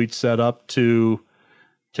Hootsuite set up to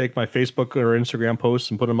take my Facebook or Instagram posts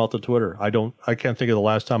and put them out to Twitter. I can't think of the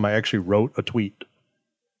last time I actually wrote a tweet.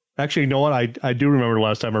 Actually, you know what? I do remember the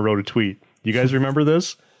last time I wrote a tweet. You guys remember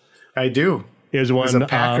this? I do. It was a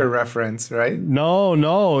Packer reference, right?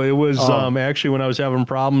 No. It was actually when I was having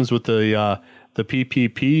problems with the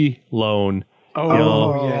PPP loan.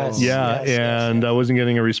 Yes. Yeah, yes. I wasn't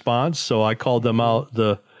getting a response, so I called them out.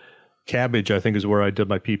 The Cabbage, I think, is where I did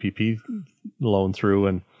my PPP loan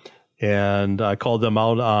through, and I called them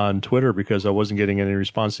out on Twitter because I wasn't getting any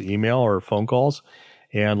response to email or phone calls,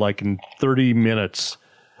 and like in 30 minutes.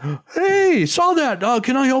 Hey, saw that.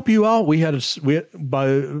 Can I help you out? We had by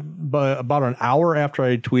about an hour after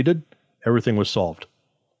I tweeted, everything was solved.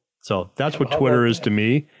 So that's what Twitter is to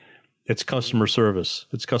me. It's customer service.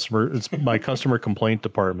 It's my customer complaint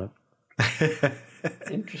department.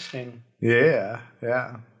 Interesting. Yeah.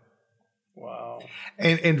 Wow.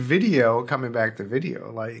 And video, coming back to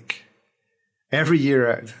video, like every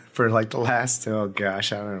year for like the last, I don't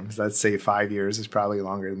know, let's say 5 years, is probably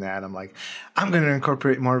longer than that. I'm like, I'm going to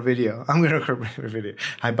incorporate more video.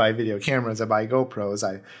 I buy video cameras. I buy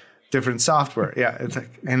GoPros. Different software. Yeah. It's like,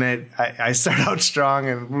 and I start out strong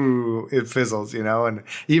and it fizzles, you know? And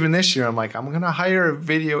even this year, I'm like, I'm going to hire a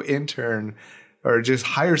video intern or just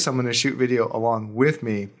hire someone to shoot video along with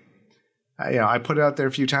me. I put it out there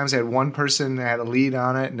a few times. I had one person that had a lead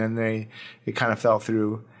on it, and then it kind of fell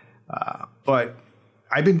through. But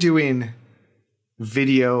I've been doing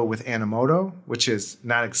video with Animoto, which is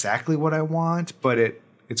not exactly what I want, but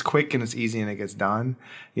it's quick and it's easy and it gets done.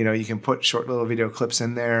 You know, you can put short little video clips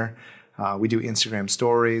in there. We do Instagram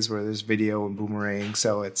stories where there's video and boomerang.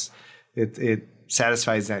 So it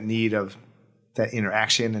satisfies that need of that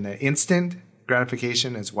interaction and that instant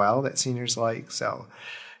gratification as well that seniors like. So,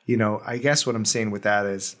 you know, I guess what I'm saying with that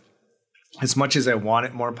is, as much as I want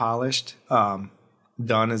it more polished,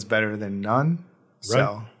 done is better than none. Right.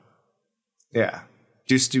 So, yeah,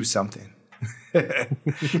 just do something.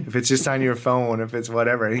 If it's just on your phone, if it's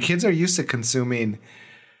whatever. And kids are used to consuming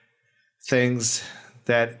things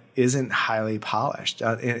that isn't highly polished.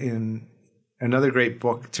 In another great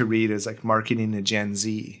book to read is like Marketing to Gen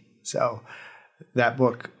Z. So that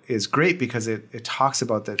book is great because it talks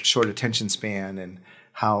about the short attention span and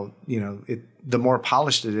how, you know, the more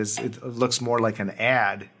polished it is, it looks more like an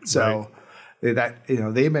ad. So that, you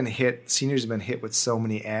know, seniors have been hit with so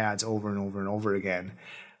many ads over and over and over again,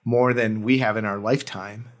 more than we have in our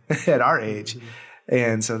lifetime at our age. Mm-hmm.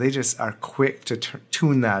 And so they just are quick to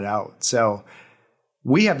tune that out. So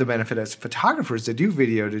we have the benefit as photographers to do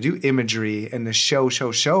video, to do imagery, and to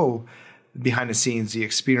show behind the scenes, the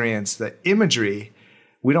experience, the imagery.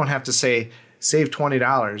 We don't have to say, save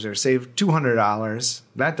 $20 or save $200.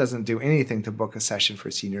 That doesn't do anything to book a session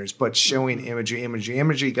for seniors. But showing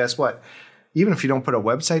imagery, guess what? Even if you don't put a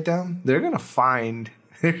website down, they're going to find,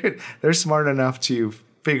 they're smart enough to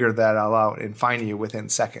figure that all out and find you within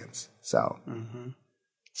seconds. So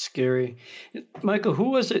Scary. Michael, who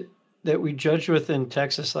was it that we judged with in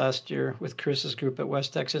Texas last year with Chris's group at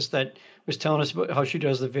West Texas that was telling us about how she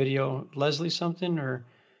does the video? Leslie something, or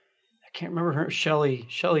I can't remember her. Shelly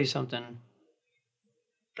something.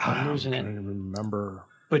 I'm losing it. I don't even remember.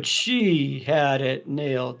 But she had it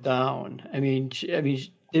nailed down. I mean,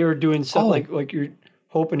 they were doing stuff like you're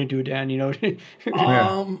hoping to do, Dan. You know,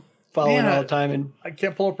 following all the time. And I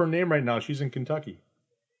can't pull up her name right now. She's in Kentucky.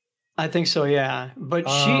 I think so, yeah. But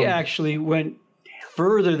she actually went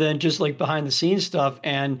further than just like behind the scenes stuff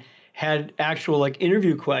and had actual like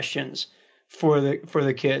interview questions for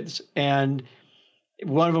the kids. And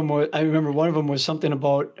one of them was something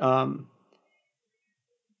about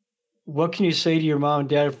what can you say to your mom and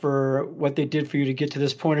dad for what they did for you to get to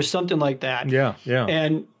this point, or something like that. Yeah, yeah.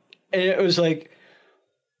 And it was like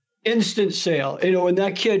instant sale, and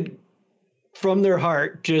that kid from their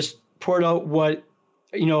heart just poured out what,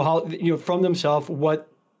 how, from themselves, what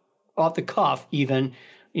off the cuff even,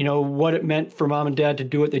 what it meant for mom and dad to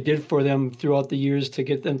do what they did for them throughout the years to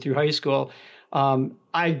get them through high school.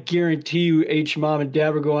 I guarantee you each mom and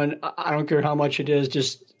dad were going, I don't care how much it is,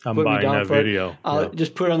 just I'm put me buying down that for video. it. I'll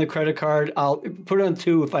just put it on the credit card. I'll put it on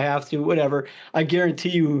 2 if I have to, whatever. I guarantee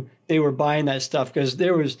you they were buying that stuff because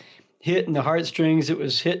there was hitting the heartstrings. It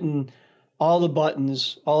was hitting all the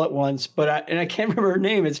buttons all at once. But I can't remember her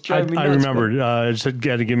name. It's driving me nuts. I remember. It said,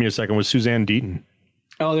 "Got to give me a second." Was Suzanne Deaton?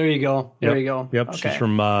 Oh, there you go. There you go. Yep, Okay. she's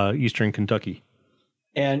from Eastern Kentucky.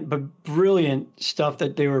 But brilliant stuff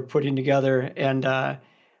that they were putting together, and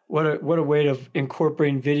what a way of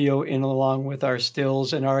incorporating video in along with our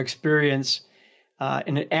stills and our experience,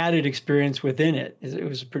 and an added experience within it. It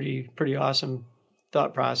was a pretty awesome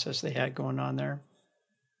thought process they had going on there.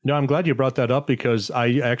 No, I'm glad you brought that up because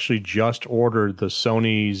I actually just ordered the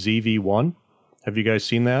Sony ZV-1. Have you guys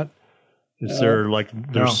seen that? They're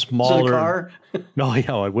smaller. Is it a car? No,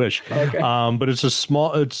 yeah, I wish. Okay. But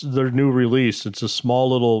it's their new release. It's a small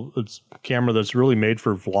little camera that's really made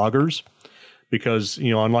for vloggers because,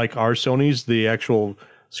 unlike our Sonys, the actual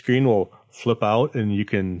screen will flip out and you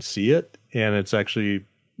can see it. And it's actually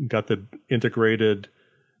got the integrated,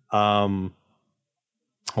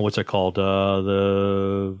 what's it called?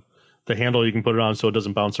 The handle you can put it on so it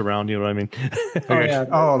doesn't bounce around. You know what I mean? Oh, yeah.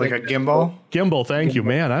 Oh, like a gimbal? Gimbal. Thank you,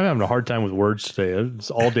 man. I'm having a hard time with words today. It's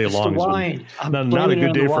all day long. The wine. Not a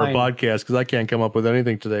good day for a podcast because I can't come up with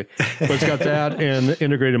anything today. But it's got that and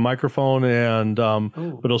integrated microphone, and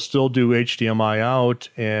but it'll still do HDMI out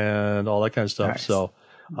and all that kind of stuff. Nice. So,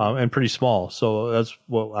 and pretty small. So that's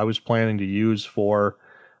what I was planning to use for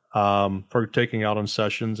taking out on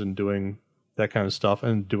sessions and doing that kind of stuff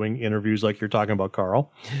and doing interviews like you're talking about,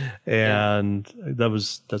 Carl. And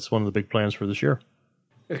that's one of the big plans for this year.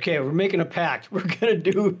 Okay, we're making a pact. We're going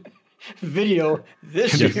to do video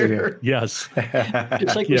this year. Yes.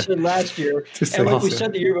 Just like we said last year. And like we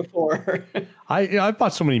said the year before. I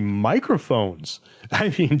bought so many microphones.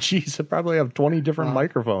 I mean, geez, I probably have 20 different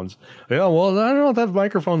microphones. Yeah, well, I don't know if that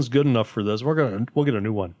microphone's good enough for this. We'll get a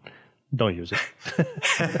new one. Don't use it.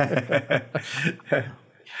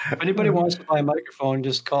 If anybody wants to buy a microphone,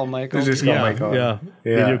 just call Michael. Just call Michael. Yeah.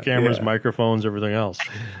 Video cameras, microphones, everything else.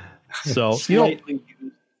 So,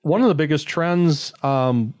 one of the biggest trends, I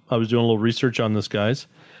was doing a little research on this, guys.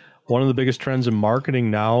 One of the biggest trends in marketing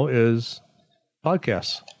now is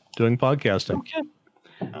podcasts, doing podcasting.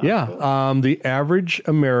 Okay. The average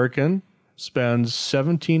American spends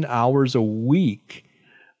 17 hours a week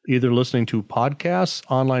either listening to podcasts,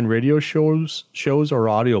 online radio shows, or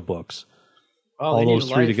audiobooks. All those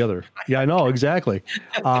three together. Yeah, I know, exactly.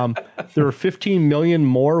 There were 15 million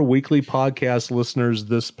more weekly podcast listeners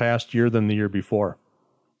this past year than the year before.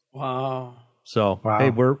 Wow. So, hey,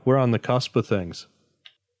 we're on the cusp of things.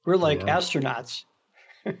 We're like astronauts.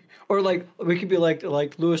 Or like we could be like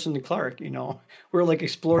Lewis and Clark, We're like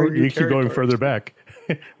exploring new You keep going further back.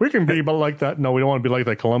 We can be like that. No, we don't want to be like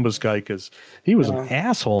that Columbus guy because he was an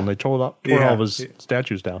asshole and they tore all of his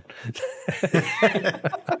statues down.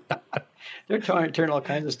 They're turning all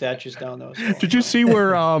kinds of statues down, though. So. Did you see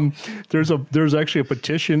where there's actually a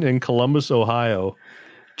petition in Columbus, Ohio,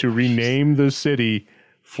 to rename the city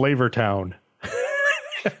Flavortown?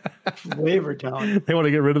 Flavortown. They want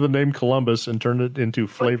to get rid of the name Columbus and turn it into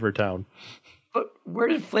Flavortown. But where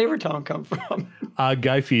did Flavortown come from?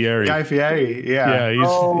 Guy Fieri. Guy Fieri, yeah.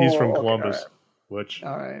 Yeah, he's from Columbus. Okay. Which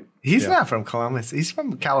all right. He's not from Columbus. He's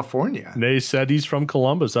from California. They said he's from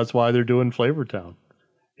Columbus. That's why they're doing Flavortown.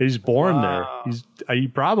 He's born there. He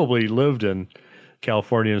probably lived in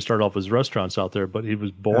California and started off his restaurants out there, but he was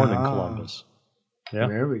born in Columbus. Yeah.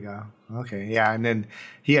 There we go. Okay. Yeah. And then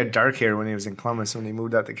he had dark hair when he was in Columbus. When he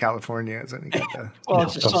moved out to California, is when he got the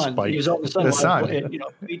it's the sun. He was out in the sun. The sun. It,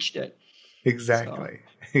 bleached it. Exactly.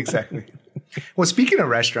 So. Exactly. Well, speaking of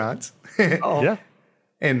restaurants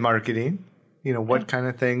and marketing, what kind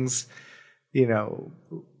of things,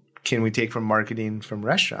 can we take from marketing from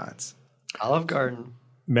restaurants? Olive Garden.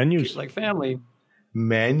 Menus. Like family.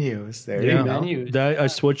 Menus. There you go. Menus. I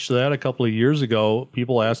switched to that a couple of years ago.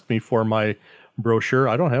 People asked me for my brochure.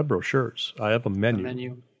 I don't have brochures. I have a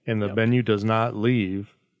menu. And the menu does not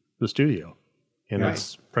leave the studio. and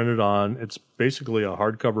it's printed on. It's basically a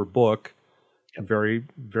hardcover book. Very,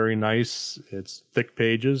 very nice. It's thick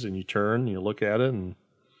pages, and you turn, you look at it, and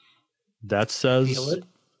that says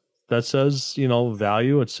value. It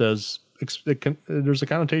says there's a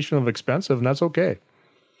connotation of expensive, and that's okay.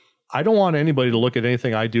 I don't want anybody to look at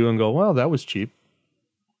anything I do and go, well, that was cheap.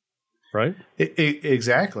 Right?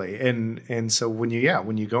 Exactly. And so when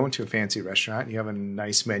you go into a fancy restaurant, you have a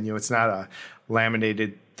nice menu. It's not a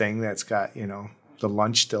laminated thing that's got, the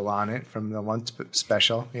lunch still on it from the lunch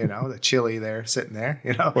special, the chili there sitting there,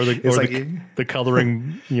 or the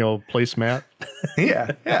coloring, placemat.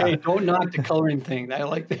 Yeah. Hey, don't knock the coloring thing. I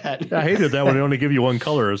like that. I hated that when they only give you one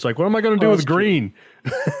color. It's like, what am I going to do with green?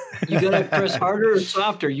 You got to press harder or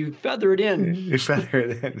softer. You feather it in. Shade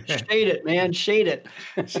it, man. Shade it.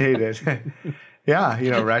 Shade it.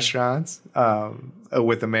 Yeah. Restaurants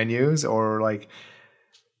with the menus, or like,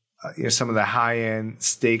 some of the high-end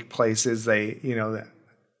steak places, I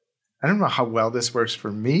don't know how well this works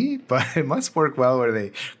for me, but it must work well where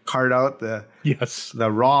they cart out the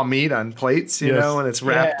raw meat on plates, and it's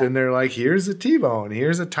wrapped in there like, here's a T-bone,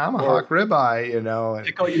 here's a tomahawk ribeye,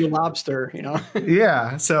 Pick out your lobster,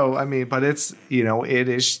 Yeah. So, but it's, it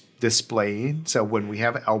is displayed. So when we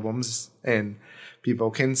have albums and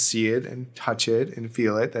people can see it and touch it and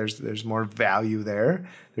feel it, there's more value there.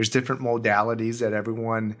 There's different modalities that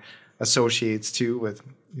everyone associates to with,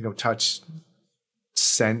 touch,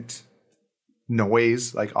 scent,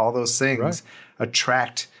 noise, like all those things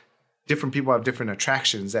attract different people, have different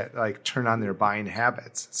attractions that like turn on their buying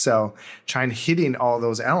habits. So hitting all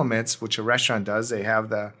those elements, which a restaurant does, they have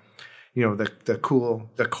the cool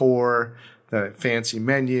decor, the fancy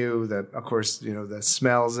menu, of course, the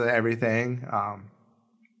smells and everything.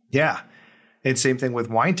 And same thing with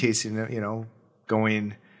wine tasting,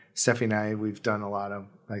 Steffi and I, we've done a lot of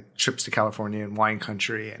like trips to California and wine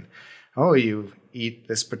country, and you eat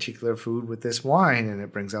this particular food with this wine and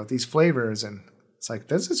it brings out these flavors, and it's like,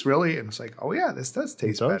 does this really? And it's like, oh yeah, this does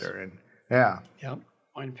taste better. And Yep.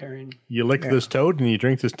 Wine pairing. You lick this toad and you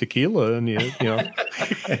drink this tequila, and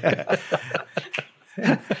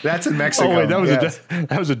That's in Mexico. Oh wait,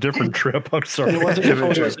 that was a different trip. I'm sorry.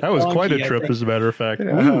 That was quite a trip, as a matter of fact.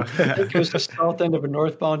 I think it was the south end of a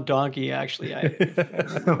northbound donkey, actually.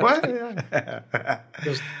 What?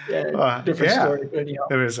 Different story. But anyhow.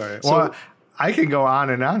 Different story. Well, I can go on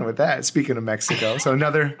and on with that. Speaking of Mexico, so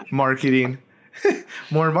another marketing,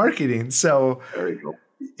 more marketing. So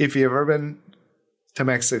if you've ever been to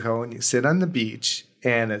Mexico and you sit on the beach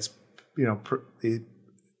and it's,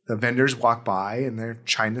 the vendors walk by and they're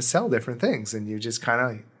trying to sell different things, and you just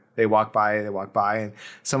they walk by, and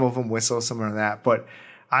some of them whistle, some of that. But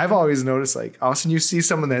I've always noticed, like, all of a sudden you see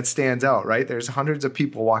someone that stands out, right? There's hundreds of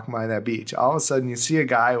people walking by that beach. All of a sudden you see a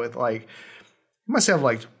guy with like, he must have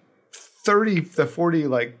like 30 to 40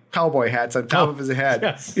 like cowboy hats on top of his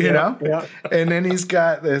head, Yeah. And then he's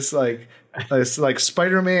got this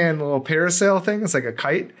Spider-Man little parasail thing. It's like a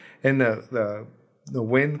kite, and the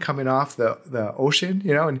wind coming off the ocean,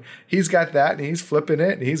 and he's got that, and he's flipping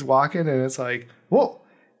it, and he's walking, and it's like, whoa,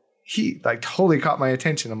 he like totally caught my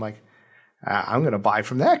attention. I'm like, I'm going to buy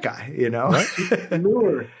from that guy,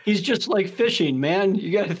 Lure. He's just like fishing, man.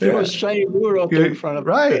 You got to throw a shiny lure out there in front of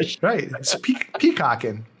the fish. Right. It's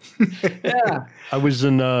peacocking. Yeah. I was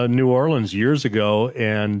in New Orleans years ago,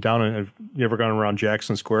 and have you ever gone around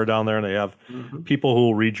Jackson Square down there? And they have people who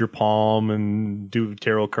will read your palm and do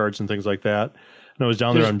tarot cards and things like that. And I was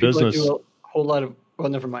down there on business. Do a whole lot of,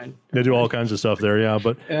 never mind. They do all kinds of stuff there, yeah.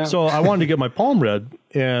 But so I wanted to get my palm read,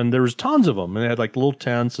 and there was tons of them, and they had like little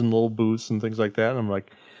tents and little booths and things like that. And I'm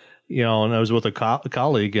like, and I was with a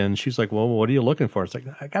colleague, and she's like, "Well, what are you looking for?" It's like,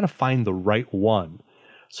 I got to find the right one.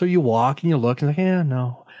 So you walk and you look, and like,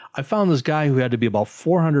 no. I found this guy who had to be about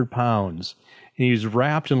 400 pounds. And he was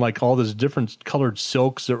wrapped in like all this different colored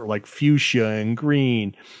silks that were like fuchsia and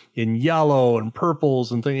green and yellow and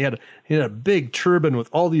purples and things. He had a big turban with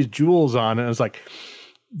all these jewels on it. And I was like,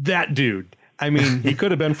 that dude. I mean, he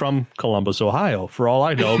could have been from Columbus, Ohio, for all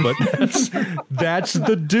I know, but that's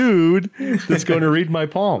the dude that's going to read my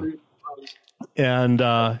palm. And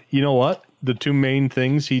you know what? The two main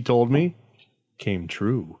things he told me came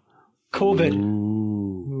true. COVID.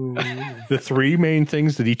 Ooh. The three main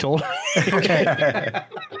things that he told me.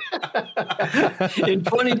 In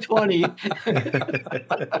 2020.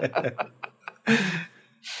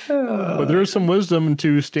 But there is some wisdom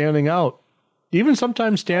to standing out. Even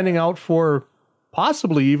sometimes standing out for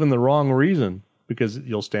possibly even the wrong reason, because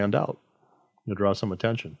you'll stand out. You'll draw some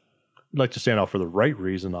attention. You'd like to stand out for the right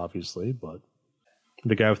reason, obviously, but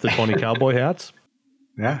the guy with the 20 cowboy hats.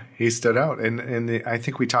 Yeah, he stood out. And I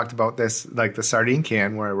think we talked about this, like the sardine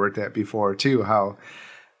can where I worked at before too, how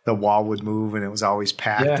the wall would move and it was always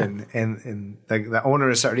packed. Yeah. And the owner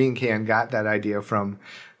of Sardine Can got that idea from,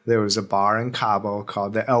 there was a bar in Cabo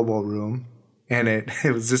called the Elbow Room. And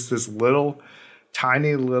it was just this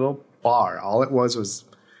tiny little bar. All it was,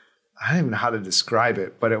 I don't even know how to describe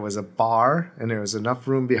it, but it was a bar and there was enough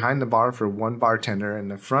room behind the bar for one bartender. And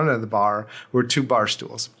the front of the bar were 2 bar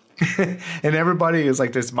stools. And everybody is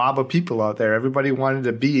like this mob of people out there. Everybody wanted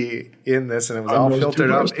to be in this, and it was all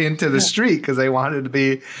filtered up into the street because they wanted to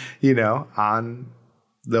be, on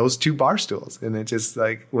those 2 bar stools. And it just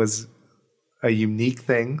like was a unique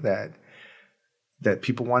thing that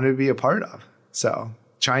people wanted to be a part of. So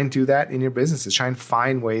try and do that in your businesses. Try and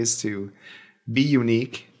find ways to be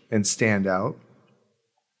unique and stand out,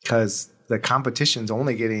 because the competition's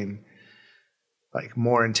only getting like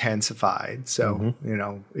more intensified. So,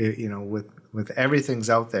 with everything's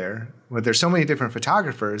out there, with there's so many different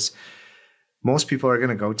photographers, most people are going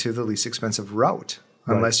to go to the least expensive route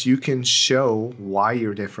unless you can show why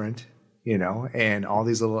you're different, and all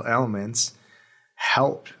these little elements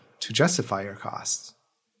help to justify your costs.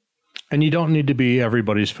 And you don't need to be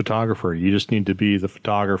everybody's photographer. You just need to be the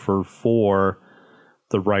photographer for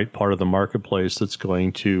the right part of the marketplace that's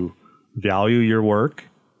going to value your work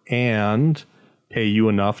and pay you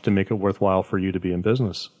enough to make it worthwhile for you to be in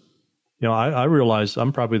business. I realize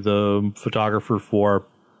I'm probably the photographer for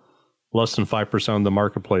less than 5% of the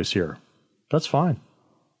marketplace here. That's fine.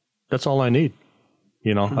 That's all I need.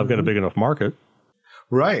 I've got a big enough market.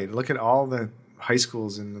 Right. Look at all the high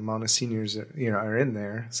schools and the amount of seniors that, are in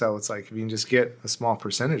there. So it's like, if you can just get a small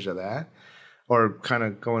percentage of that, or kind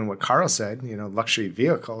of going what Carl said, luxury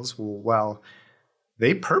vehicles, well,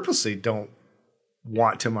 they purposely don't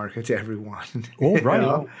want to market to everyone. Oh,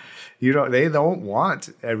 right. They don't want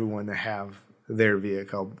everyone to have their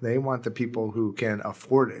vehicle. They want the people who can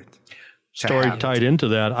afford it. Story tied into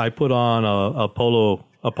that. I put on a polo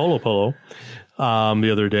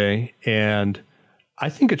the other day, and I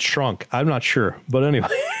think it shrunk. I'm not sure, but anyway.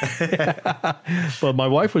 But my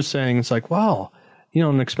wife was saying, it's like, wow,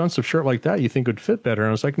 an expensive shirt like that you think would fit better. And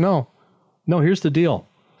I was like, no, here's the deal.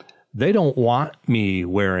 They don't want me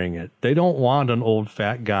wearing it. They don't want an old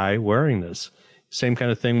fat guy wearing this. Same kind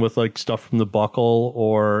of thing with like stuff from the Buckle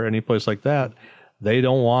or any place like that. They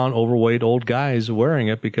don't want overweight old guys wearing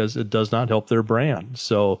it because it does not help their brand.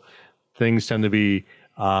 So things tend to be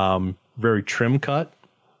very trim cut,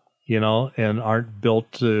 and aren't built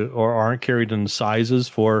to, or aren't carried in sizes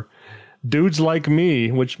for dudes like me,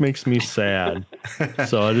 which makes me sad.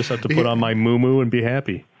 So I just have to put on my muumuu and be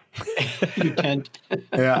happy. You can't.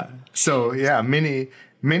 Yeah. So many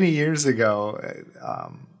years ago,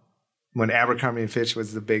 when Abercrombie and Fitch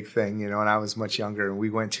was the big thing, and I was much younger, and we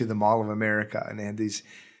went to the Mall of America, and they had these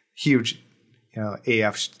huge,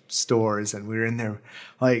 AF stores, and we were in there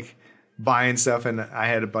like buying stuff. And I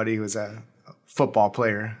had a buddy who was a football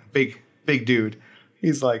player, big dude.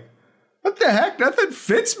 He's like, what the heck? Nothing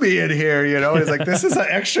fits me in here. He's like, this is an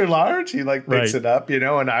extra large. He like picks it up,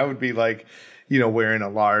 and I would be like, wearing a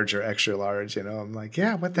large or extra large, I'm like,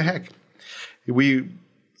 yeah, what the heck? We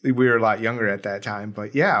were a lot younger at that time,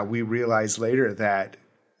 but we realized later that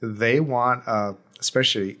they want,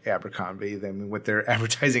 especially Abercrombie, with their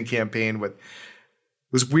advertising campaign it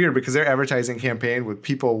was weird because their advertising campaign with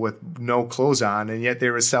people with no clothes on, and yet they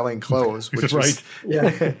were selling clothes, which right.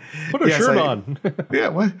 Was, put a shirt on.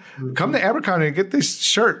 What? Come to Abercrombie and get this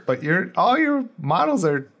shirt, but all your models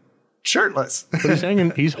are shirtless.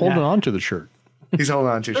 But he's holding on to the shirt. He's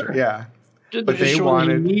holding on to a shirt, yeah. But they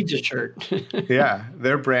wanted. He needs a shirt. Yeah,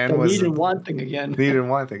 their brand was need and want thing again. Need and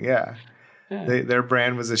want thing, yeah. Their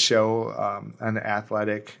brand was a show an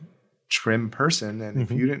athletic, trim person, and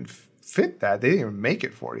if you didn't fit that, they didn't even make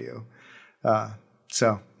it for you.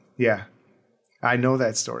 So I know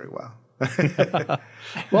that story well.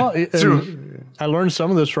 Well, I learned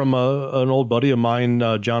some of this from an old buddy of mine,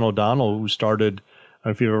 John O'Donnell, who started. I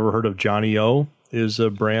don't know if you've ever heard of Johnny O. Is a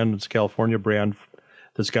brand. It's a California brand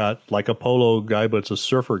that's got like a polo guy, but it's a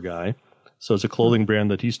surfer guy. So it's a clothing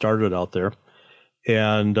brand that he started out there.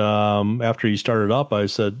 And after he started up, I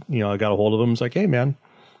said, I got a hold of him. He's like, hey, man,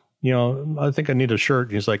 I think I need a shirt.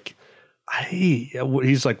 And he's like,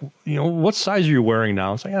 what size are you wearing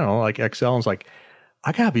now? It's like, I don't know, like XL. And it's like,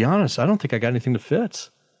 I got to be honest, I don't think I got anything that fits.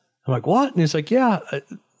 I'm like, what? And he's like, yeah,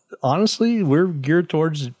 honestly, we're geared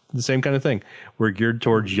towards the same kind of thing. We're geared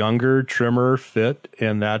towards younger, trimmer, fit,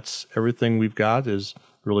 and that's everything we've got is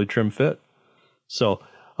really trim fit. So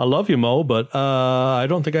I love you, Mo, but I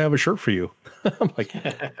don't think I have a shirt for you. I'm like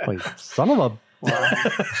son of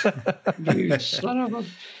a... You son of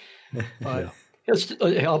a...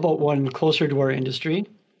 How about one closer to our industry?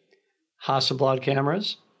 Hasselblad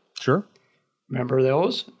cameras. Sure. Remember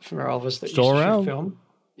those from all of us that Still used to around. shoot film?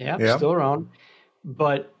 Yeah, still around.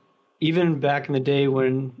 But even back in the day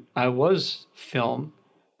when I was film,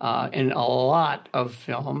 and a lot of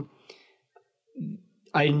film,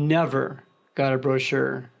 I never got a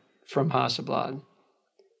brochure from Hasselblad.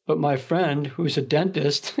 But my friend, who's a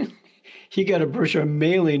dentist, he got a brochure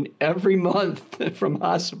mailing every month from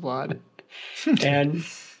Hasselblad. And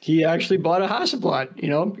he actually bought a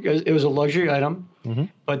Hasselblad, because it was a luxury item. Mm-hmm.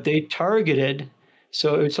 But they targeted,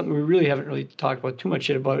 so it's something we really haven't really talked about too much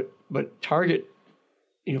yet about, but target,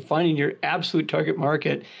 finding your absolute target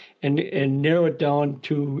market and narrow it down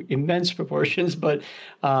to immense proportions. But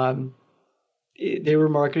they were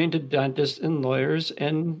marketing to dentists and lawyers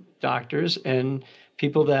and doctors and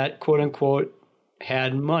people that, quote unquote,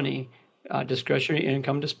 had money, discretionary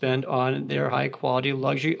income to spend on their high quality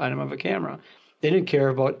luxury item of a camera. They didn't care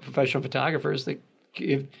about professional photographers.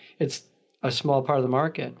 It's a small part of the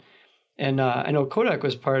market. And I know Kodak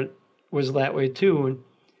was that way too. And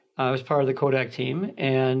I was part of the Kodak team,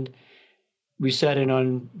 and we sat in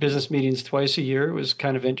on business meetings twice a year. It was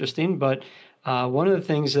kind of interesting. But one of the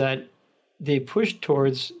things that they pushed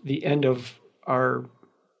towards the end of our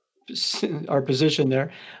position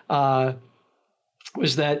there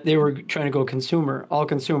was that they were trying to go all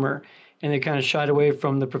consumer, and they kind of shied away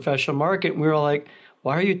from the professional market. And we were all like,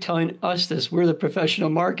 why are you telling us this? We're the professional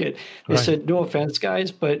market. They said, no offense,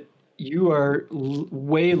 guys, but you are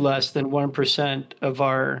way less than 1% of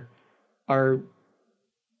our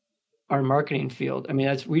marketing field. I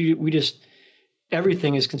mean, we just,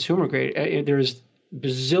 everything is consumer grade. There's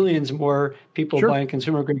bazillions more people buying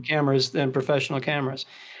consumer grade cameras than professional cameras.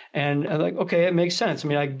 And I'm like, okay, it makes sense. I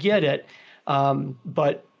mean, I get it.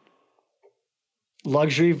 But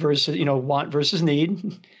luxury versus, want versus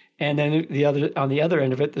need. And then on the other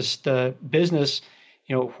end of it, the business,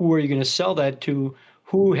 who are you going to sell that to?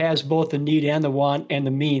 Who has both the need and the want and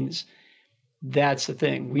the means? That's the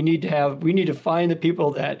thing. We need to find the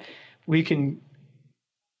people that we can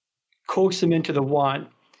coax them into the want,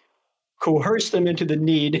 coerce them into the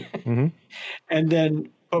need, mm-hmm.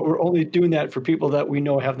 But we're only doing that for people that we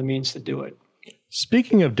know have the means to do it.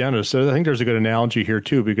 Speaking of dentists, I think there's a good analogy here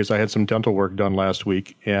too, because I had some dental work done last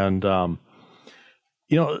week, and I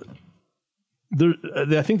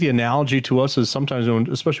think the analogy to us is sometimes,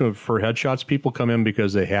 especially for headshots, people come in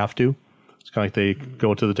because they have to. It's kind of like they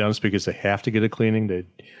go to the dentist because they have to get a cleaning. They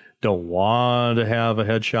don't want to have a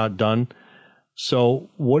headshot done. So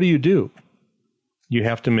what do? You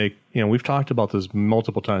have to make, we've talked about this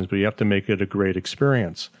multiple times, but you have to make it a great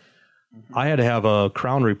experience. Mm-hmm. I had to have a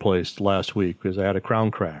crown replaced last week because I had a crown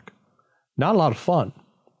crack. Not a lot of fun.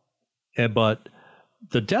 But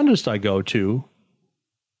the dentist I go to,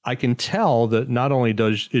 I can tell that not only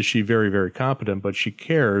is she very, very competent, but she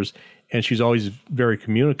cares, and she's always very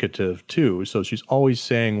communicative too. So she's always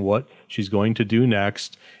saying what she's going to do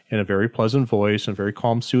next in a very pleasant voice and a very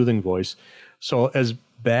calm, soothing voice. So as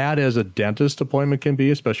bad as a dentist appointment can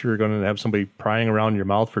be, especially if you're going to have somebody prying around your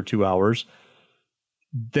mouth for 2 hours,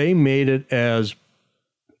 they made it as,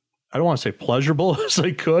 I don't want to say pleasurable as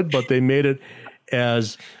they could, but they made it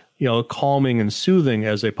as calming and soothing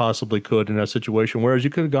as they possibly could in that situation. Whereas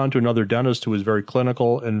you could have gone to another dentist who was very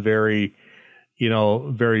clinical and very,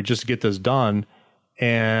 very just get this done,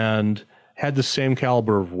 and had the same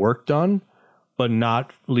caliber of work done, but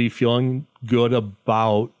not leave feeling good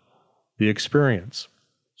about the experience.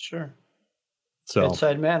 Sure. So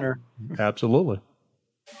bedside manner. Absolutely.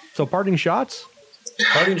 So parting shots?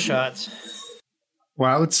 Parting shots.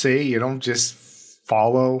 Well, I would say you don't just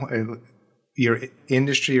follow your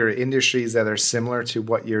industry or industries that are similar to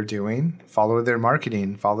what you're doing. Follow their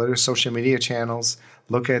marketing, follow their social media channels,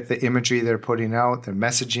 look at the imagery they're putting out, their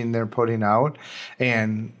messaging they're putting out,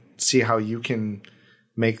 and see how you can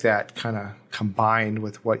make that kind of combined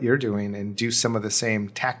with what you're doing and do some of the same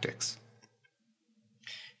tactics.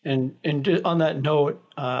 And on that note,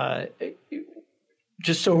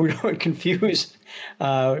 just so we don't confuse,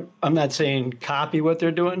 I'm not saying copy what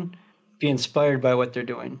they're doing, be inspired by what they're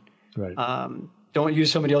doing. Right. Don't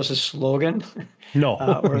use somebody else's slogan. No.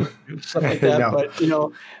 Or stuff like that,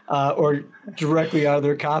 No. But, or directly out of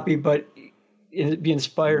their copy, but be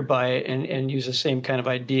inspired by it and use the same kind of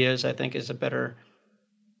ideas, I think, is a better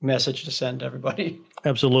message to send to everybody.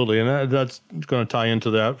 Absolutely. And that's going to tie into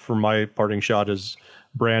that for my parting shot is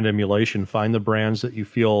brand emulation. Find the brands that you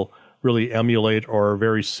feel really emulate or are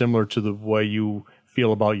very similar to the way you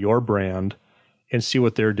feel about your brand and see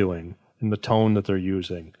what they're doing and the tone that they're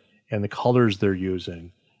using and the colors they're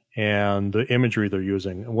using and the imagery they're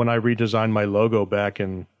using. When I redesigned my logo back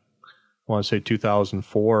in, want to say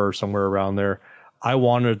 2004 or somewhere around there, I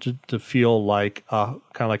wanted to feel like kind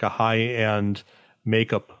of like a high-end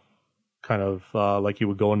makeup kind of like you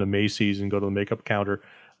would go into Macy's and go to the makeup counter.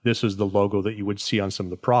 This is the logo that you would see on some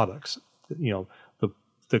of the products. You know,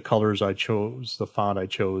 the colors I chose, the font I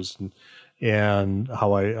chose, and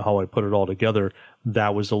how I put it all together.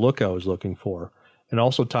 That was the look I was looking for, and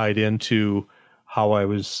also tied into how I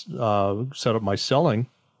was set up my selling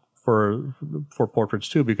for portraits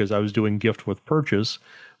too, because I was doing gift with purchase,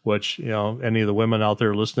 which, you know, any of the women out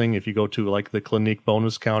there listening, if you go to like the Clinique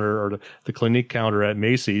bonus counter or the Clinique counter at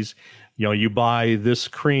Macy's, you know, you buy this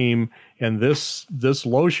cream and this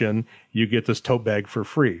lotion, you get this tote bag for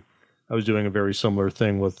free. I was doing a very similar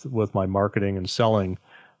thing with my marketing and selling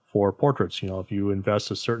for portraits. You know, if you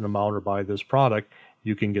invest a certain amount or buy this product,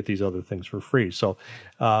 you can get these other things for free. So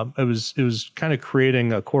it was kind of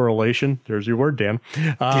creating a correlation. There's your word, Dan.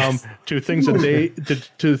 Yes. to things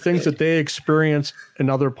that they experience in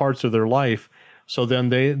other parts of their life. So then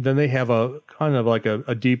they have a kind of like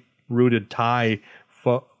a deep rooted tie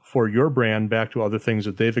for your brand back to other things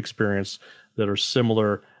that they've experienced that are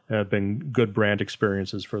similar and have been good brand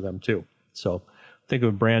experiences for them too. So think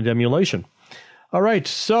of brand emulation. All right.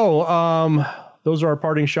 So those are our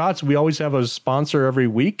parting shots. We always have a sponsor every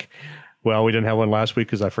week. Well, we didn't have one last week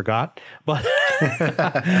because I forgot. But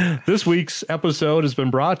this week's episode has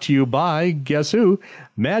been brought to you by, guess who?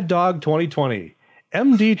 Mad Dog 2020.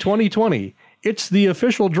 MD 2020. It's the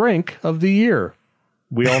official drink of the year.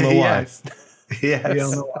 We all know why. Yes. We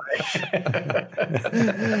all know why.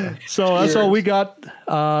 So that's all we got.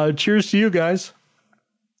 Cheers to you guys.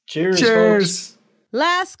 Cheers. Cheers. Folks.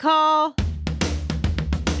 Last call.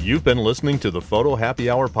 You've been listening to the Photo Happy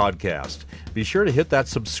Hour podcast. Be sure to hit that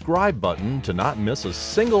subscribe button to not miss a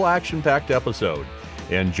single action-packed episode.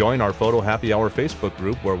 And join our Photo Happy Hour Facebook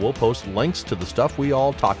group where we'll post links to the stuff we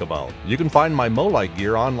all talk about. You can find my MoLight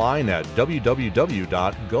gear online at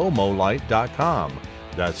www.gomolight.com.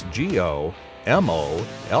 That's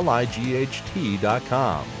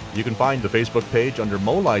GOMOLIGHT.com. You can find the Facebook page under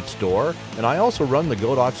MoLight Store, and I also run the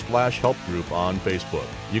Godox Flash Help Group on Facebook.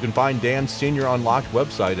 You can find Dan's Senior Unlocked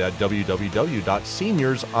website at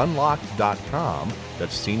www.seniorsunlocked.com.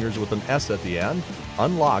 That's seniors with an S at the end,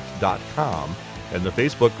 unlocked.com, and the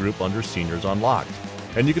Facebook group under Seniors Unlocked.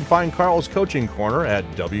 And you can find Carl's Coaching Corner at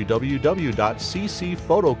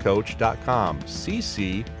www.ccphotocoach.com,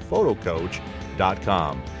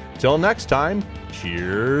 ccphotocoach.com. Till next time,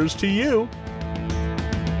 cheers to you.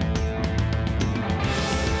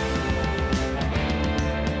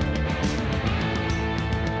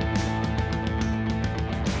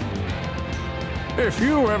 If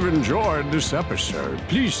you have enjoyed this episode,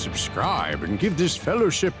 please subscribe and give this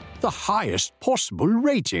fellowship the highest possible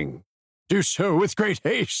rating. Do so with great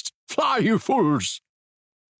haste. Fly, you fools!